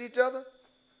against each other.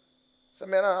 So,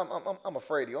 man, I'm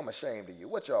afraid of you. I'm ashamed of you.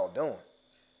 What y'all doing?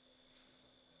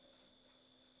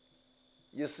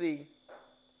 You see,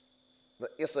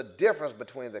 it's a difference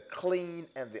between the clean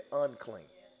and the unclean.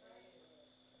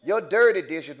 Your dirty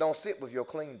dishes don't sit with your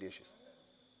clean dishes.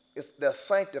 They're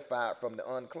sanctified from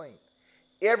the unclean.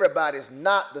 Everybody's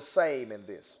not the same in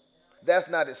this. That's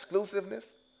not exclusiveness.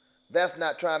 That's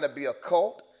not trying to be a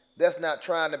cult. That's not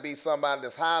trying to be somebody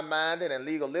that's high-minded and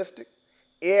legalistic.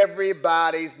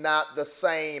 Everybody's not the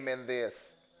same in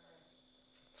this.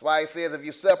 That's why he says if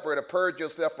you separate or purge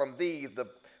yourself from these, the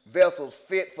vessels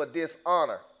fit for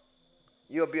dishonor,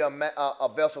 you'll be a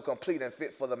vessel complete and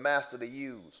fit for the master to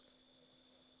use.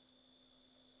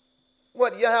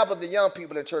 What happens to young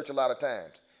people in church a lot of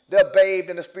times? They're bathed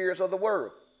in the spirits of the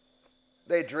world.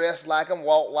 They dress like them,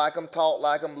 walk like them, talk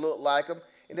like them, look like them,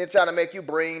 and they're trying to make you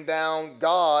bring down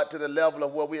God to the level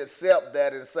of where we accept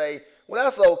that and say, well,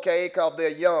 that's okay because they're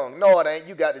young. No, it ain't.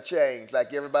 You got to change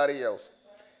like everybody else.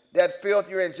 That filth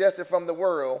you ingested from the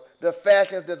world, the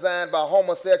fashions designed by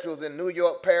homosexuals in New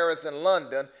York, Paris, and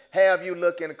London have you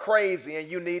looking crazy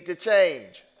and you need to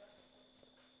change.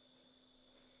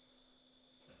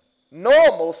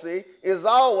 Normalcy is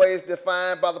always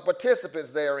defined by the participants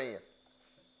therein.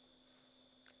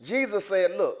 Jesus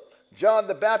said, look, John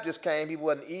the Baptist came, he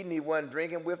wasn't eating, he wasn't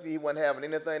drinking with you, he wasn't having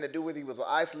anything to do with it. He was an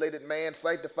isolated man,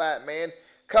 sanctified man,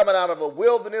 coming out of a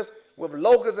wilderness with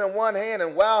locusts in one hand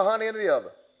and wild honey in the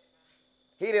other.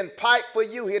 He didn't pipe for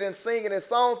you, he didn't sing in his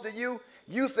songs to you.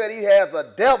 You said he has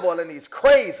a devil and he's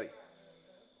crazy.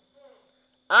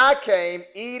 I came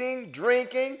eating,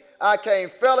 drinking, I came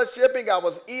fellowshipping, I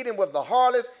was eating with the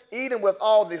harlots, eating with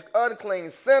all these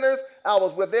unclean sinners. I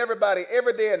was with everybody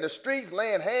every day in the streets,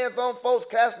 laying hands on folks,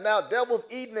 casting out devils,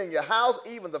 eating in your house,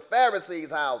 even the Pharisees'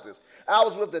 houses. I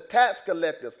was with the tax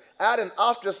collectors. I didn't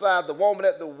ostracize the woman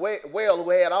at the well who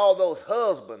had all those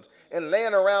husbands and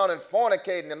laying around and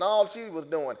fornicating and all she was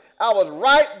doing. I was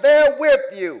right there with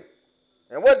you.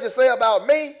 And what'd you say about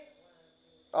me?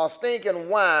 A stinking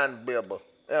wine bibber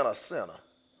and a sinner.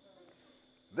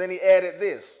 Then he added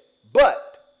this,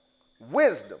 but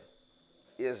wisdom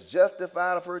is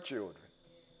justified of her children.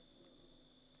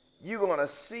 You're going to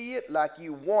see it like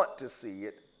you want to see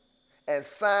it and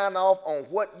sign off on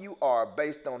what you are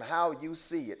based on how you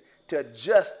see it to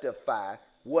justify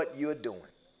what you're doing.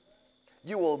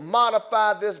 You will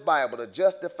modify this Bible to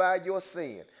justify your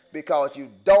sin because you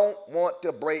don't want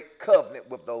to break covenant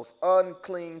with those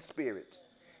unclean spirits.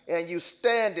 And you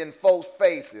stand in folks'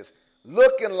 faces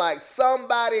looking like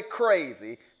somebody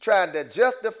crazy trying to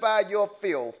justify your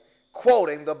filth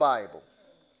quoting the Bible.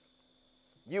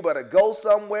 You better go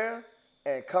somewhere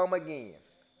and come again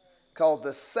because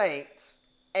the saints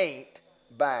ain't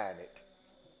buying it.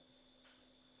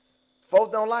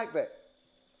 Folks don't like that.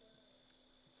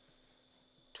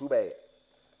 Too bad.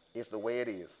 It's the way it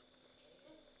is.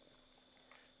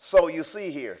 So you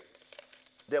see here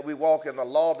that we walk in the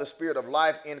law of the Spirit of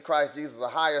life in Christ Jesus, a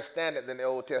higher standard than the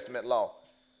Old Testament law.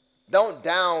 Don't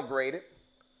downgrade it.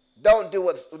 Don't do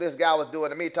what this guy was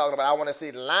doing to me, talking about I want to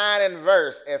see line and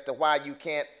verse as to why you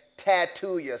can't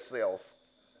tattoo yourself.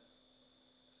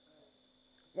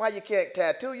 Why you can't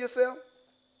tattoo yourself?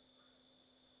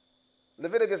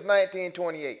 Leviticus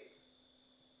 19:28.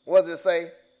 What does it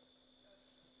say?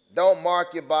 Don't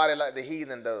mark your body like the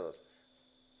heathen does.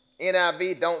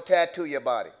 NIV, don't tattoo your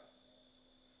body.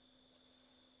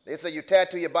 They say you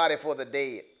tattoo your body for the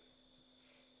dead.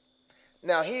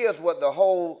 Now here's what the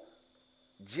whole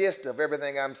gist of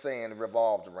everything I'm saying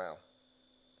revolves around.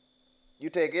 You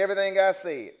take everything I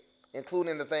said,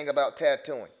 including the thing about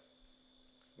tattooing.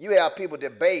 You have people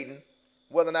debating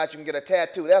whether or not you can get a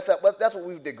tattoo. That's what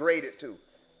we've degraded to.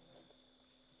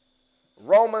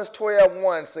 Romans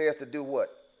 12:1 says to do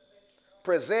what?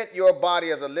 Present your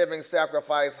body as a living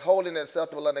sacrifice, holy and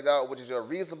acceptable unto God, which is your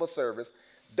reasonable service.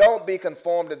 Don't be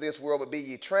conformed to this world, but be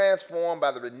ye transformed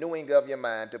by the renewing of your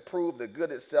mind to prove the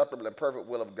good, acceptable, and perfect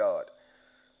will of God.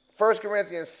 1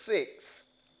 Corinthians 6.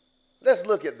 Let's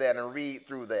look at that and read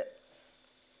through that.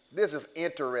 This is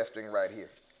interesting right here.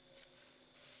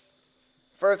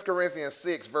 1 Corinthians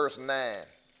 6, verse 9.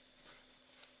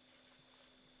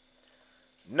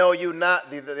 Know you not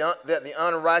that the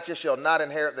unrighteous shall not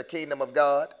inherit the kingdom of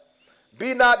God?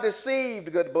 Be not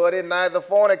deceived, good buddy, neither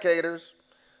fornicators,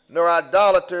 nor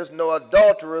idolaters, nor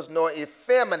adulterers, nor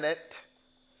effeminate,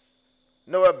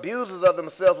 nor abusers of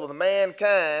themselves with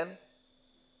mankind.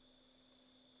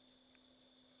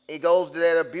 He goes to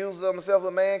that abusers of themselves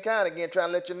with mankind again, trying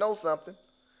to let you know something.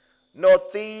 Nor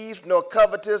thieves, nor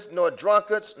covetous, nor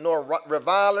drunkards, nor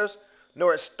revilers,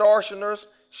 nor extortioners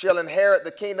shall inherit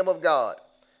the kingdom of God.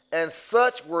 And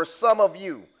such were some of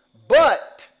you.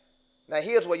 But, now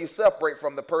here's where you separate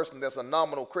from the person that's a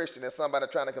nominal Christian and somebody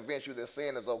trying to convince you that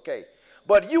sin is okay.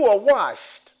 But you are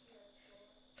washed.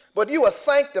 But you are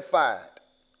sanctified.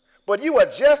 But you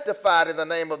are justified in the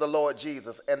name of the Lord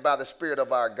Jesus and by the Spirit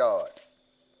of our God.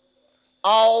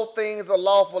 All things are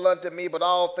lawful unto me, but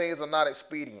all things are not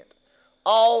expedient.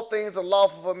 All things are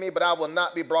lawful for me, but I will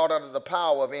not be brought under the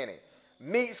power of any.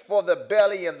 Meats for the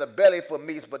belly, and the belly for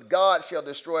meats, but God shall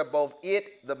destroy both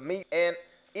it, the meat, and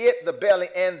it, the belly,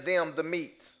 and them, the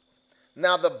meats.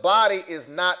 Now the body is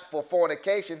not for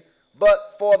fornication, but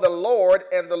for the Lord,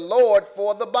 and the Lord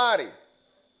for the body.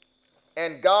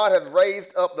 And God hath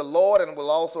raised up the Lord, and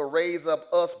will also raise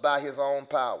up us by his own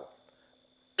power.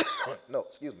 No,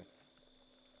 excuse me.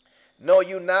 Know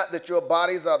you not that your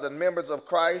bodies are the members of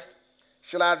Christ?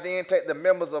 Shall I then take the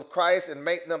members of Christ and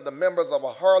make them the members of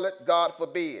a harlot? God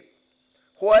forbid.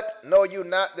 What? Know you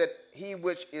not that he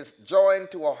which is joined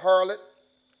to a harlot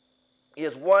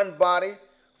is one body?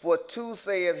 For two,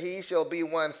 saith he, shall be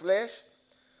one flesh.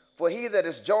 For he that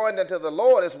is joined unto the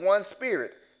Lord is one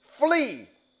spirit. Flee,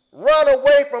 run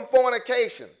away from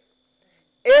fornication.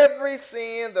 Every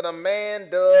sin that a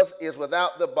man does is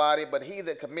without the body, but he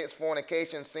that commits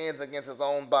fornication sins against his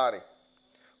own body.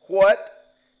 What?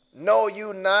 Know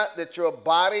you not that your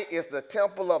body is the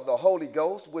temple of the Holy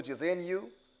Ghost, which is in you,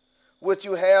 which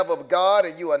you have of God,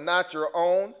 and you are not your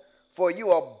own? For you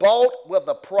are bought with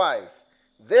a price.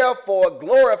 Therefore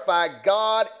glorify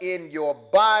God in your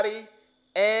body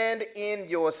and in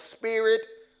your spirit,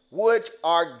 which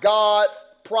are God's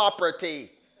property.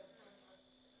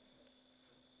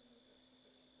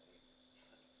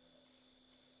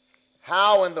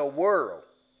 How in the world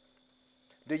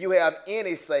do you have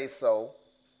any say-so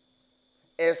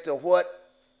as to what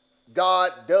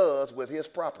God does with his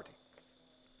property?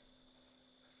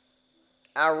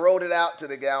 I wrote it out to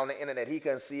the guy on the internet. He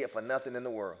couldn't see it for nothing in the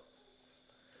world.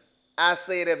 I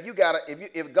said,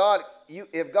 if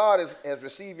God has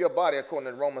received your body according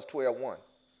to Romans 12:1,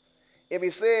 if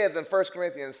he says in 1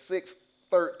 Corinthians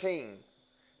 6:13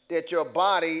 that your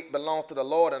body belongs to the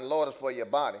Lord and the Lord is for your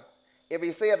body, if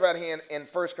he says right here in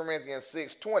 1 Corinthians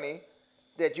 6:20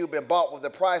 that you've been bought with a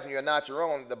price and you're not your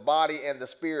own, the body and the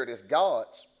spirit is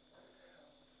God's,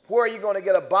 where are you going to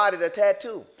get a body to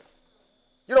tattoo?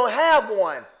 You don't have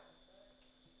one.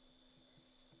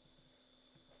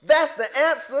 That's the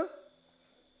answer.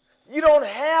 You don't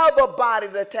have a body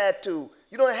to tattoo.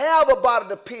 You don't have a body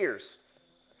to pierce.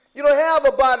 You don't have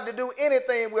a body to do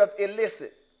anything with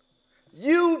illicit.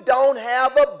 You don't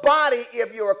have a body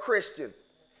if you're a Christian.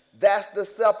 That's the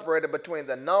separator between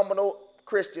the nominal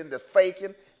Christian that's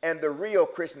faking and the real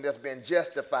Christian that's been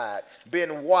justified,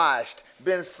 been washed,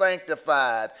 been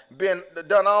sanctified, been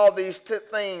done all these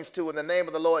things to in the name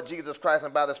of the Lord Jesus Christ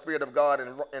and by the Spirit of God in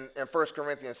 1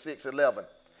 Corinthians 6:11.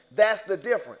 That's the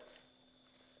difference.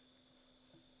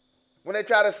 When they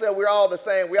try to say we're all the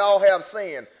same, we all have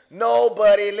sin.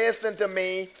 Nobody, listen to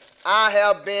me. I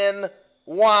have been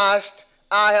washed.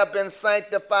 I have been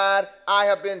sanctified. I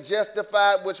have been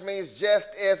justified, which means just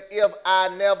as if I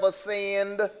never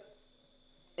sinned.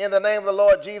 In the name of the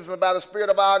Lord Jesus and by the Spirit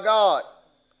of our God.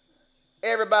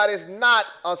 Everybody's not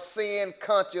a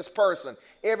sin-conscious person.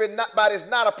 Everybody's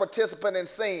not a participant in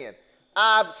sin.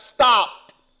 I've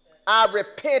stopped. I've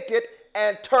repented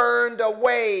and turned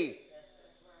away.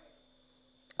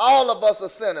 All of us are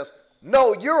sinners.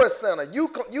 No, you're a sinner.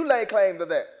 You lay claim to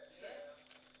that.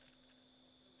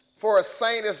 For a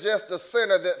saint is just a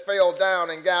sinner that fell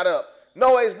down and got up.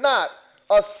 No, he's not.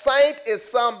 A saint is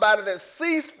somebody that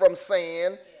ceased from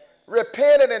sin,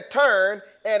 repented and turned,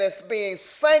 and is being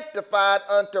sanctified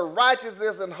unto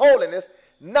righteousness and holiness,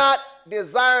 not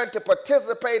desiring to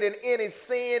participate in any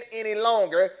sin any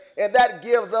longer. And that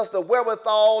gives us the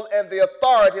wherewithal and the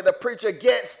authority to preach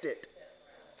against it.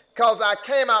 Because I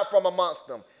came out from amongst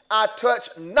them. I touch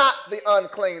not the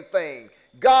unclean thing.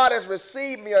 God has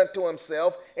received me unto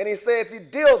himself, and he says he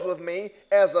deals with me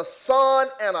as a son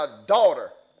and a daughter.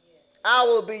 I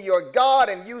will be your God,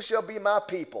 and you shall be my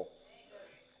people.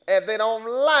 And they don't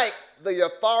like the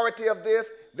authority of this.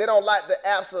 They don't like the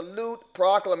absolute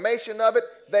proclamation of it.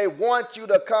 They want you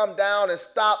to come down and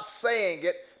stop saying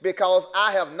it because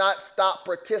I have not stopped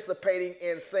participating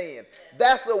in sin.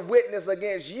 That's a witness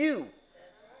against you.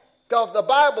 Because the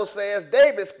Bible says,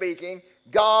 David speaking,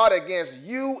 God, against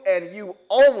you and you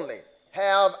only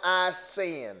have I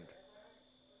sinned.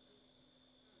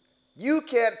 You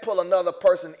can't pull another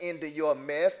person into your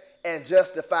mess and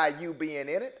justify you being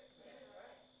in it.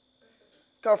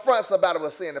 Confront somebody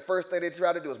with sin. The first thing they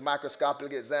try to do is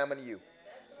microscopically examine you.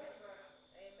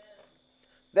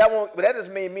 But that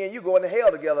doesn't mean me and you going to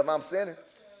hell together if I'm sinning.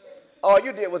 All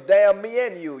you did was damn me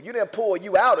and you. You didn't pull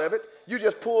you out of it. You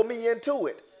just pulled me into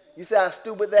it. You see how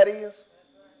stupid that is?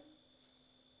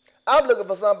 I'm looking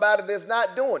for somebody that's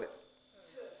not doing it.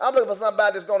 I'm looking for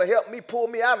somebody that's going to help me pull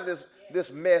me out of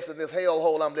this mess and this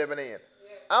hellhole I'm living in.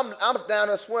 I'm down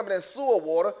here swimming in sewer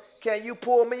water. Can you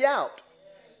pull me out?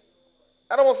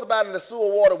 I don't want somebody in the sewer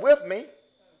water with me.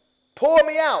 Pull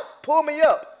me out. Pull me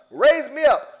up. Raise me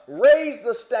up. Raise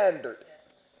the standard.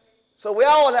 So we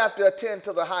all have to attend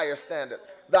to the higher standard,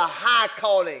 the high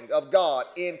calling of God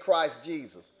in Christ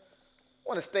Jesus. I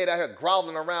want to stay down here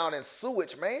groveling around in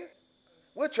sewage, man.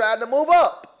 We're trying to move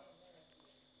up.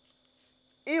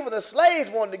 Even the slaves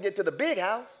wanted to get to the big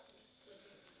house.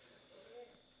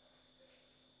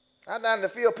 I'm down in the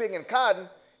field picking cotton.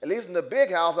 At least in the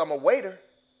big house, I'm a waiter.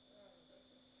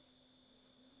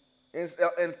 In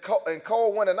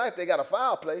cold winter nights, they got a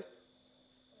fireplace.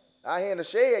 Out here in the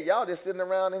shed, y'all just sitting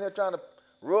around in here trying to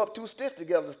rub two sticks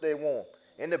together to stay warm.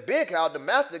 In the big house, the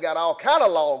master got all kind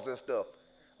of logs and stuff.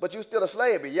 But you still a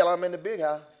slave. You yell, I'm in the big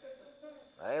house.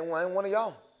 I ain't one of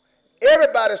y'all.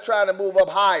 Everybody's trying to move up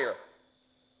higher.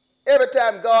 Every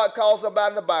time God calls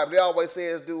somebody in the Bible, he always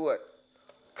says, do what?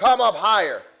 Come up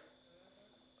higher.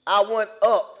 I went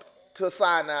up to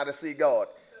Sinai to see God.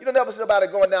 You don't never see somebody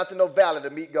going down to no valley to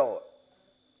meet God.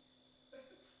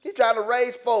 He's trying to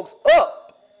raise folks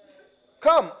up.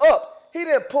 Come up. He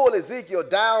didn't pull Ezekiel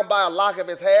down by a lock of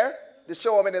his hair to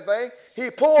show him anything. He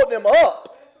pulled him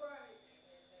up.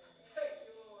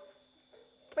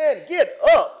 Man, get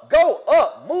up. Go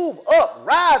up. Move up.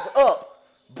 Rise up.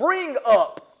 Bring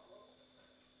up.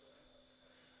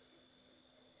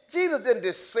 Jesus didn't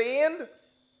descend.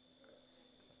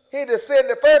 He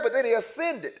descended first, but then he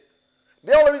ascended.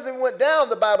 The only reason he went down,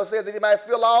 the Bible says, that he might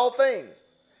fill all things.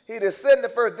 He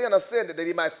descended first, then ascended, that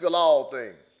he might fill all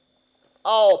things.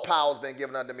 All power has been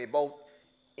given unto me, both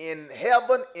in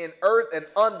heaven, in earth, and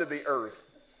under the earth.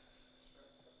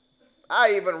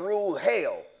 I even rule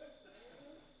hell.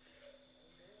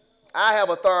 I have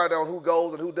authority on who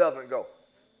goes and who doesn't go.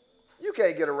 You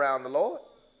can't get around the Lord.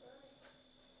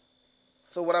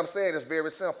 So what I'm saying is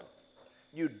very simple.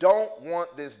 You don't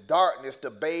want this darkness to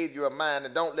bathe your mind,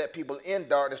 and don't let people in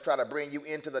darkness try to bring you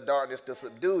into the darkness to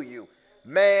subdue you.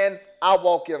 Man, I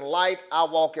walk in light. I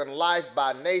walk in life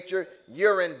by nature.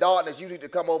 You're in darkness. You need to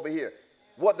come over here.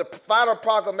 What the final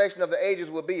proclamation of the ages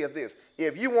will be is this.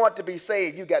 If you want to be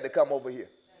saved, you got to come over here.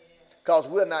 Because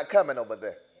we're not coming over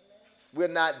there. We're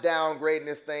not downgrading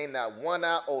this thing not 1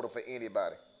 iota for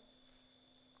anybody.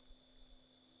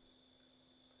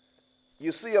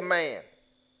 You see a man.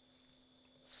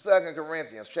 2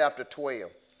 Corinthians chapter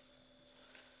 12.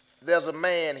 There's a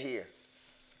man here.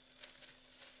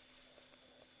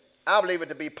 I believe it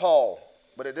to be Paul,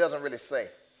 but it doesn't really say.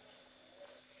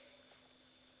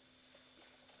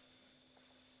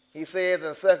 He says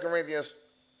in 2 Corinthians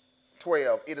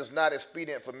 12, it is not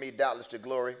expedient for me, doubtless, to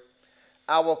glory.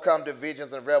 I will come to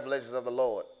visions and revelations of the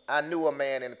Lord. I knew a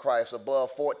man in Christ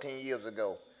above 14 years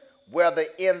ago. Whether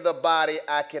in the body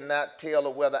I cannot tell,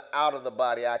 or whether out of the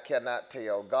body I cannot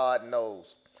tell. God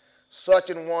knows. Such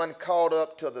an one caught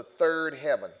up to the third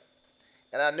heaven.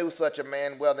 And I knew such a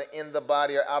man, whether in the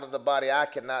body or out of the body I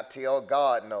cannot tell.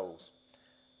 God knows.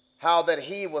 How that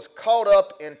he was caught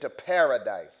up into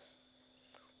paradise.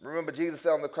 Remember Jesus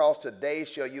said on the cross, today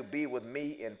shall you be with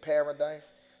me in paradise.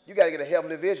 You got to get a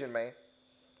heavenly vision, man.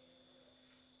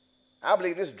 I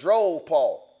believe this drove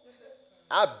Paul.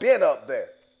 I've been up there.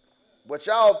 What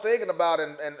y'all thinking about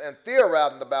and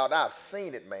theorizing about, I've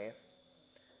seen it, man.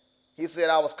 He said,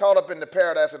 I was caught up into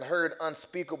paradise and heard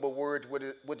unspeakable words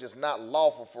which is not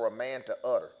lawful for a man to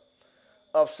utter.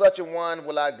 Of such a one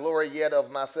will I glory, yet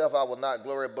of myself I will not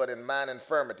glory, but in mine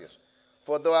infirmities.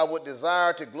 For though I would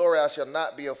desire to glory, I shall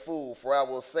not be a fool, for I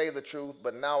will say the truth,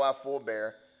 but now I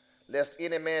forbear, lest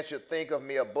any man should think of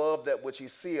me above that which he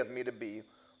seeth me to be,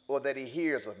 or that he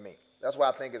hears of me. That's why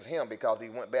I think it's him, because he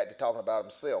went back to talking about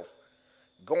himself.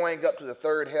 Going up to the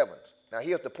third heavens. Now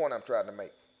here's the point I'm trying to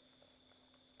make.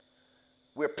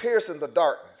 We're piercing the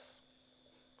darkness.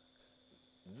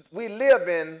 We live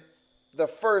in the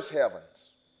first heavens,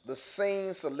 the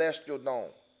seen celestial dome,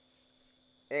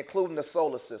 including the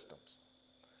solar systems.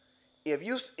 If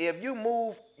your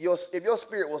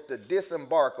spirit was to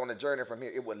disembark on the journey from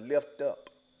here, it would lift up,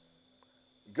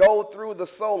 go through the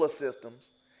solar systems,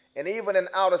 and even in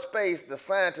outer space, the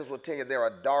scientists will tell you there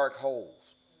are dark holes.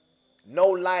 No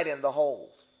light in the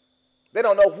holes. They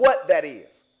don't know what that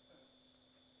is.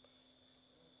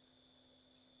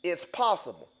 It's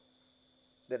possible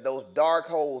that those dark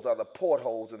holes are the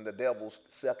portholes in the devil's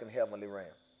second heavenly realm,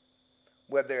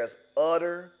 where there's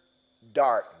utter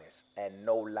darkness and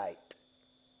no light.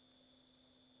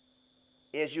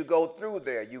 As you go through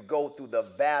there, you go through the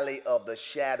valley of the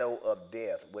shadow of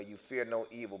death, where you fear no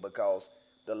evil, because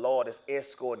the Lord is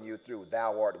escorting you through.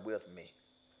 Thou art with me.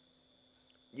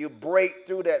 You break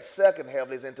through that second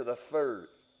heavens into the third,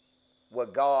 where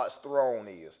God's throne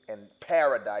is and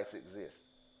paradise exists.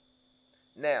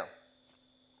 Now,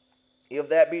 if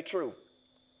that be true,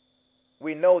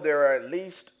 we know there are at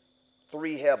least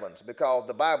 3 heavens, because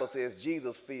the Bible says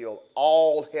Jesus filled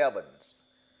all heavens.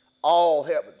 All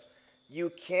heavens. You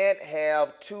can't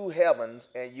have 2 heavens,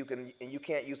 and you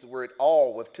can't use the word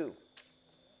all with 2.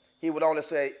 He would only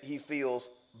say he fills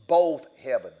both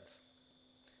heavens.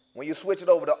 When you switch it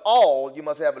over to all, you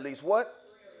must have at least what?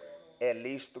 3. At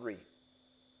least 3.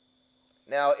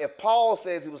 Now, if Paul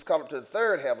says he was called up to the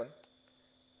third heaven,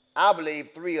 I believe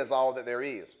 3 is all that there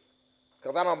is,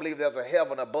 because I don't believe there's a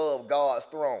heaven above God's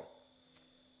throne.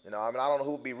 I don't know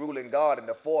who would be ruling God in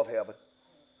the 4th heaven.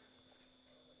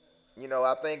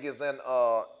 I think it's in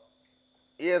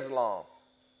Islam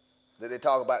that they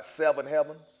talk about 7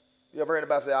 heavens. You ever heard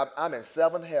anybody say, I'm in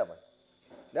 7th heaven?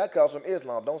 That comes from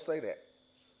Islam. Don't say that.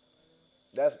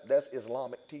 That's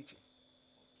Islamic teaching.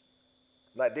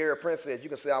 Like Derek Prince said, you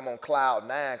can say I'm on cloud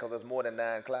 9, because there's more than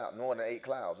 8 clouds.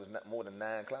 There's not more than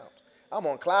 9 clouds. I'm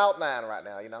on cloud 9 right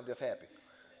now. I'm just happy.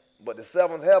 But the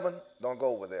 7th heaven, don't go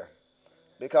over there,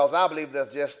 because I believe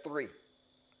there's just 3.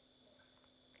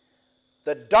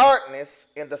 The darkness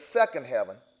in the second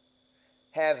heaven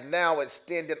has now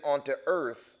extended onto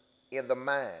earth in the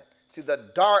mind. See, the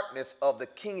darkness of the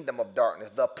kingdom of darkness,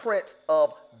 the prince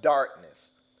of darkness,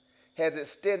 has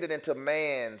extended into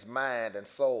man's mind and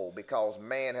soul, because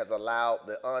man has allowed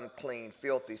the unclean,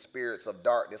 filthy spirits of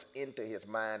darkness into his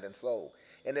mind and soul.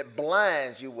 And it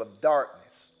blinds you with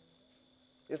darkness.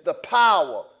 It's the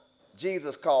power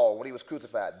Jesus called when he was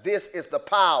crucified. This is the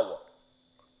power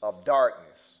of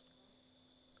darkness.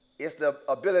 It's the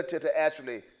ability to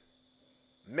actually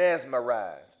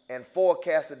mesmerize and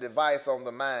forecast a device on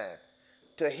the mind,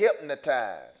 to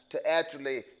hypnotize, to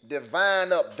actually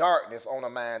divine up darkness on a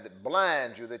mind that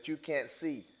blinds you, that you can't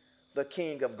see the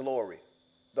King of glory,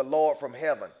 the Lord from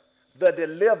heaven, the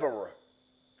deliverer.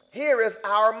 Here is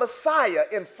our Messiah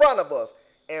in front of us,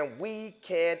 and we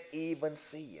can't even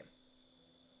see him.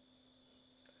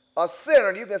 A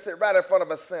sinner, you can sit right in front of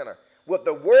a sinner with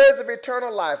the words of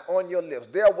eternal life on your lips.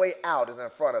 Their way out is in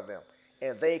front of them,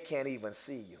 and they can't even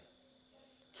see you,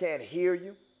 can't hear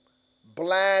you,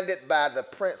 blinded by the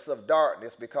prince of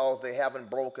darkness, because they haven't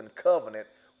broken covenant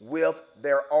with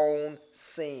their own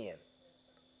sin.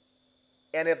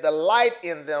 And if the light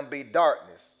in them be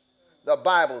darkness, the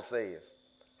Bible says,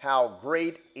 how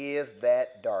great is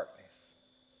that darkness.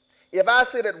 If I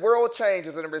say that world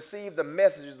changes and receive the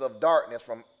messages of darkness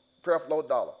from Creflo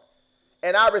Dollar,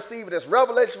 and I receive it as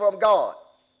revelation from God,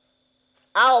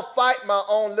 I'll fight my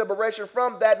own liberation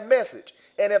from that message.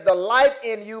 And if the light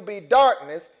in you be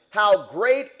darkness, how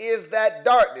great is that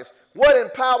darkness? What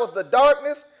empowers the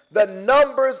darkness? The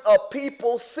numbers of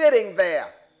people sitting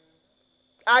there.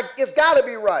 It's got to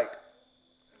be right.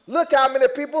 Look how many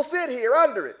people sit here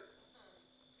under it.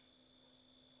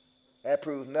 That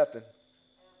proves nothing.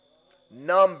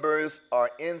 Numbers are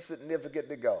insignificant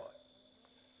to God.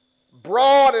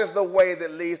 Broad is the way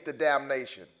that leads to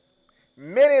damnation.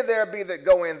 Many there be that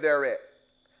go in thereat.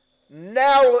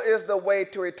 Narrow is the way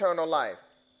to eternal life,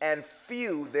 and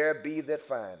few there be that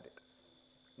find it.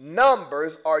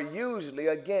 Numbers are usually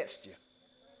against you.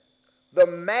 The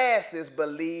masses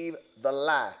believe the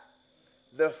lie.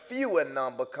 The few in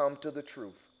number come to the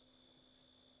truth.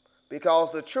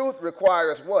 Because the truth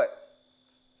requires what?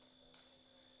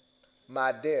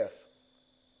 My death.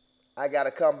 I got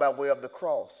to come by way of the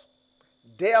cross.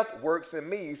 Death works in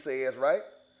me, he says, right?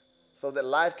 So that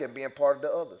life can be imparted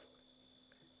to others.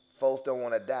 Folks don't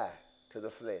want to die to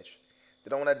the flesh. They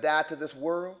don't want to die to this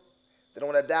world. They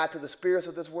don't want to die to the spirits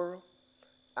of this world.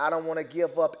 I don't want to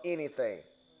give up anything.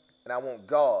 And I want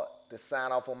God to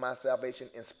sign off on my salvation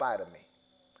in spite of me.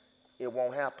 It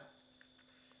won't happen.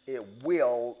 It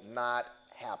will not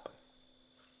happen.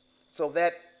 So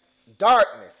that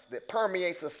darkness that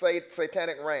permeates the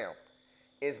satanic realm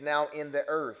is now in the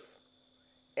earth.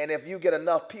 And if you get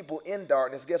enough people in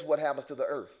darkness, guess what happens to the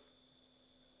earth?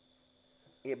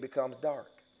 It becomes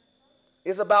dark.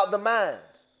 It's about the minds.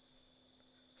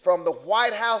 From the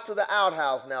White House to the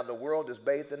outhouse, now the world is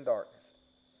bathed in darkness.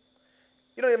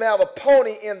 You don't even have a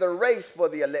pony in the race for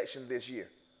the election this year.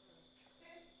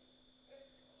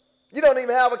 You don't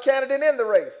even have a candidate in the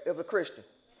race as a Christian.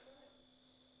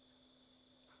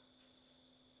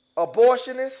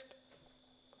 Abortionist,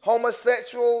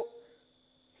 homosexual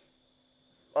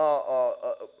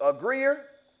agreeer,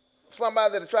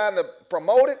 somebody that's trying to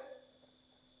promote it,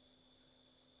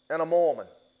 and a Mormon.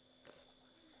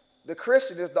 The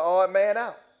Christian is the odd man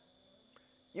out.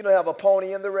 You don't have a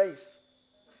pony in the race.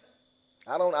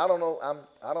 I don't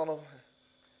know.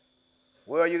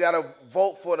 Well, you got to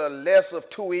vote for the less of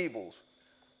two evils.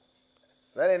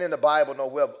 That ain't in the Bible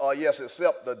nowhere. Yes,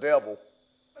 except the devil.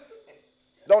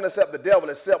 Don't accept the devil,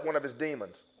 accept one of his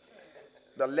demons.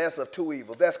 The less of two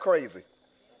evils. That's crazy.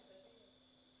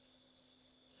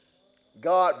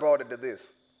 God brought it to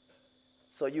this.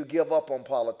 So you give up on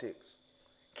politics.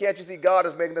 Can't you see God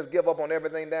is making us give up on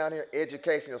everything down here?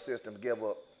 Educational systems, give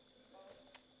up.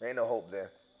 Ain't no hope there.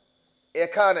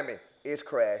 Economy, it's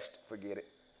crashed. Forget it.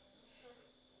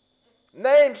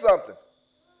 Name something.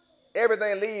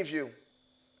 Everything leaves you.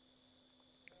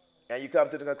 And you come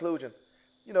to the conclusion,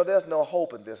 there's no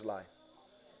hope in this life.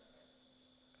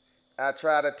 I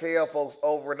try to tell folks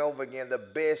over and over again, the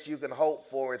best you can hope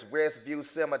for is Westview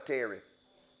Cemetery.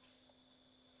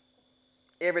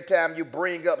 Every time you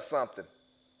bring up something,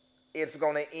 it's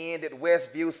going to end at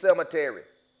Westview Cemetery.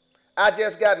 I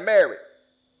just got married.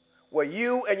 Well,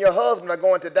 you and your husband are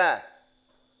going to die.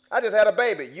 I just had a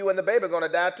baby. You and the baby are going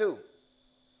to die too.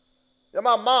 And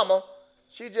my mama,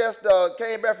 she just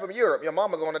came back from Europe. Your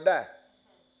mama going to die.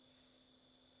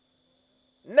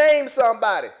 Name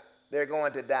somebody. They're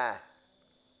going to die.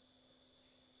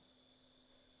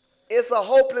 It's a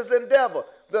hopeless endeavor.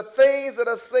 The things that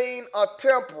are seen are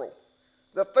temporal.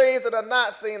 The things that are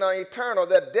not seen are eternal.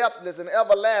 They're deathless and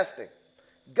everlasting.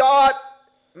 God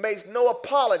makes no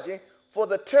apology for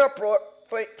the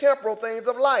temporal things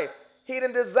of life. He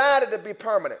didn't design it to be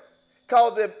permanent.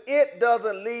 Because if it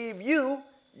doesn't leave you,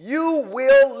 you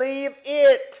will leave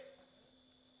it.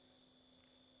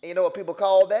 And you know what people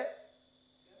call that?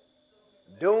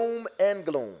 Doom and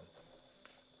gloom.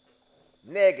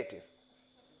 Negative.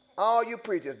 All you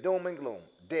preachers, doom and gloom.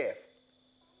 Death.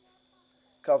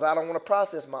 Because I don't want to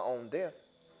process my own death.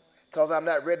 Because I'm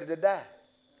not ready to die.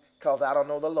 Because I don't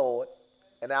know the Lord.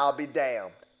 And I'll be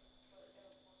damned.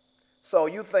 So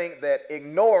you think that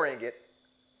ignoring it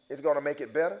is going to make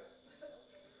it better?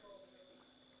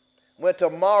 When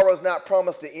tomorrow's not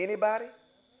promised to anybody?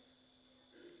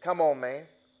 Come on, man.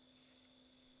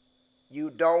 You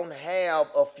don't have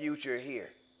a future here.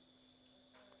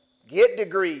 Get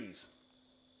degrees.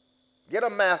 Get a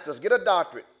master's. Get a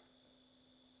doctorate.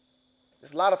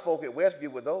 There's a lot of folk at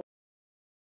Westview with those.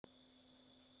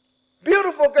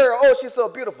 Beautiful girl. Oh, she's so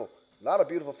beautiful. A lot of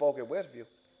beautiful folk at Westview.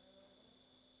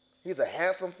 He's a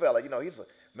handsome fella. Look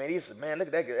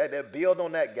at that guy. That build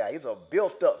on that guy. He's a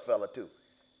built-up fella, too.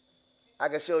 I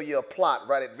can show you a plot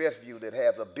right at Westview that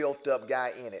has a built-up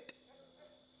guy in it.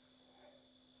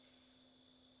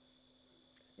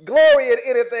 Glory in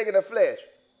anything in the flesh.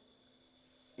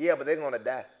 Yeah, but they're going to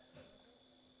die.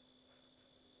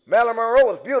 Marilyn Monroe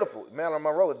was beautiful. Marilyn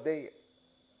Monroe is dead.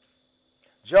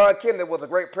 John Kennedy was a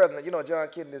great president. You know John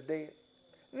Kennedy is dead.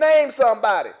 Name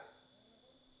somebody.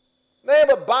 Name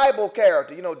a Bible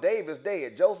character. David's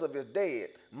dead. Joseph is dead.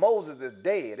 Moses is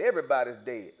dead. Everybody's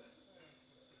dead.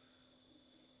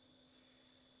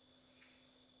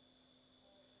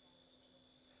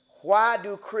 Why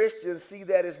do Christians see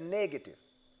that as negative?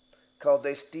 Because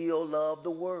they still love the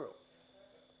world.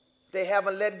 They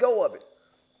haven't let go of it.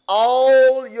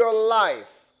 All your life,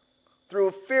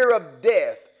 through fear of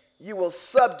death, you will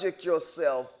subject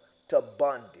yourself to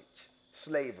bondage,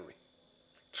 slavery.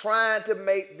 Trying to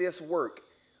make this work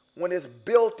when it's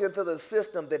built into the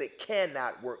system that it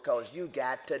cannot work because you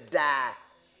got to die.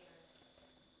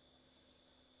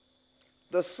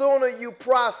 The sooner you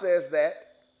process that,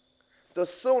 the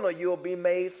sooner you'll be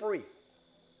made free.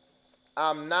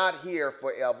 I'm not here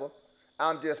forever.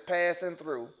 I'm just passing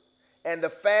through. And the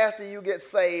faster you get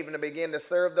saved and begin to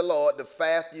serve the Lord, the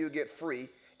faster you get free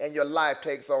and your life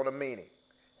takes on a meaning.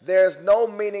 There's no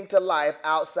meaning to life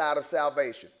outside of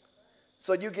salvation.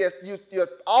 So you're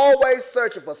always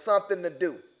searching for something to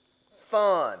do.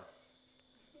 Fun.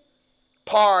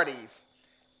 Parties.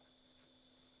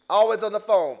 Always on the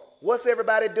phone. What's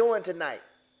everybody doing tonight?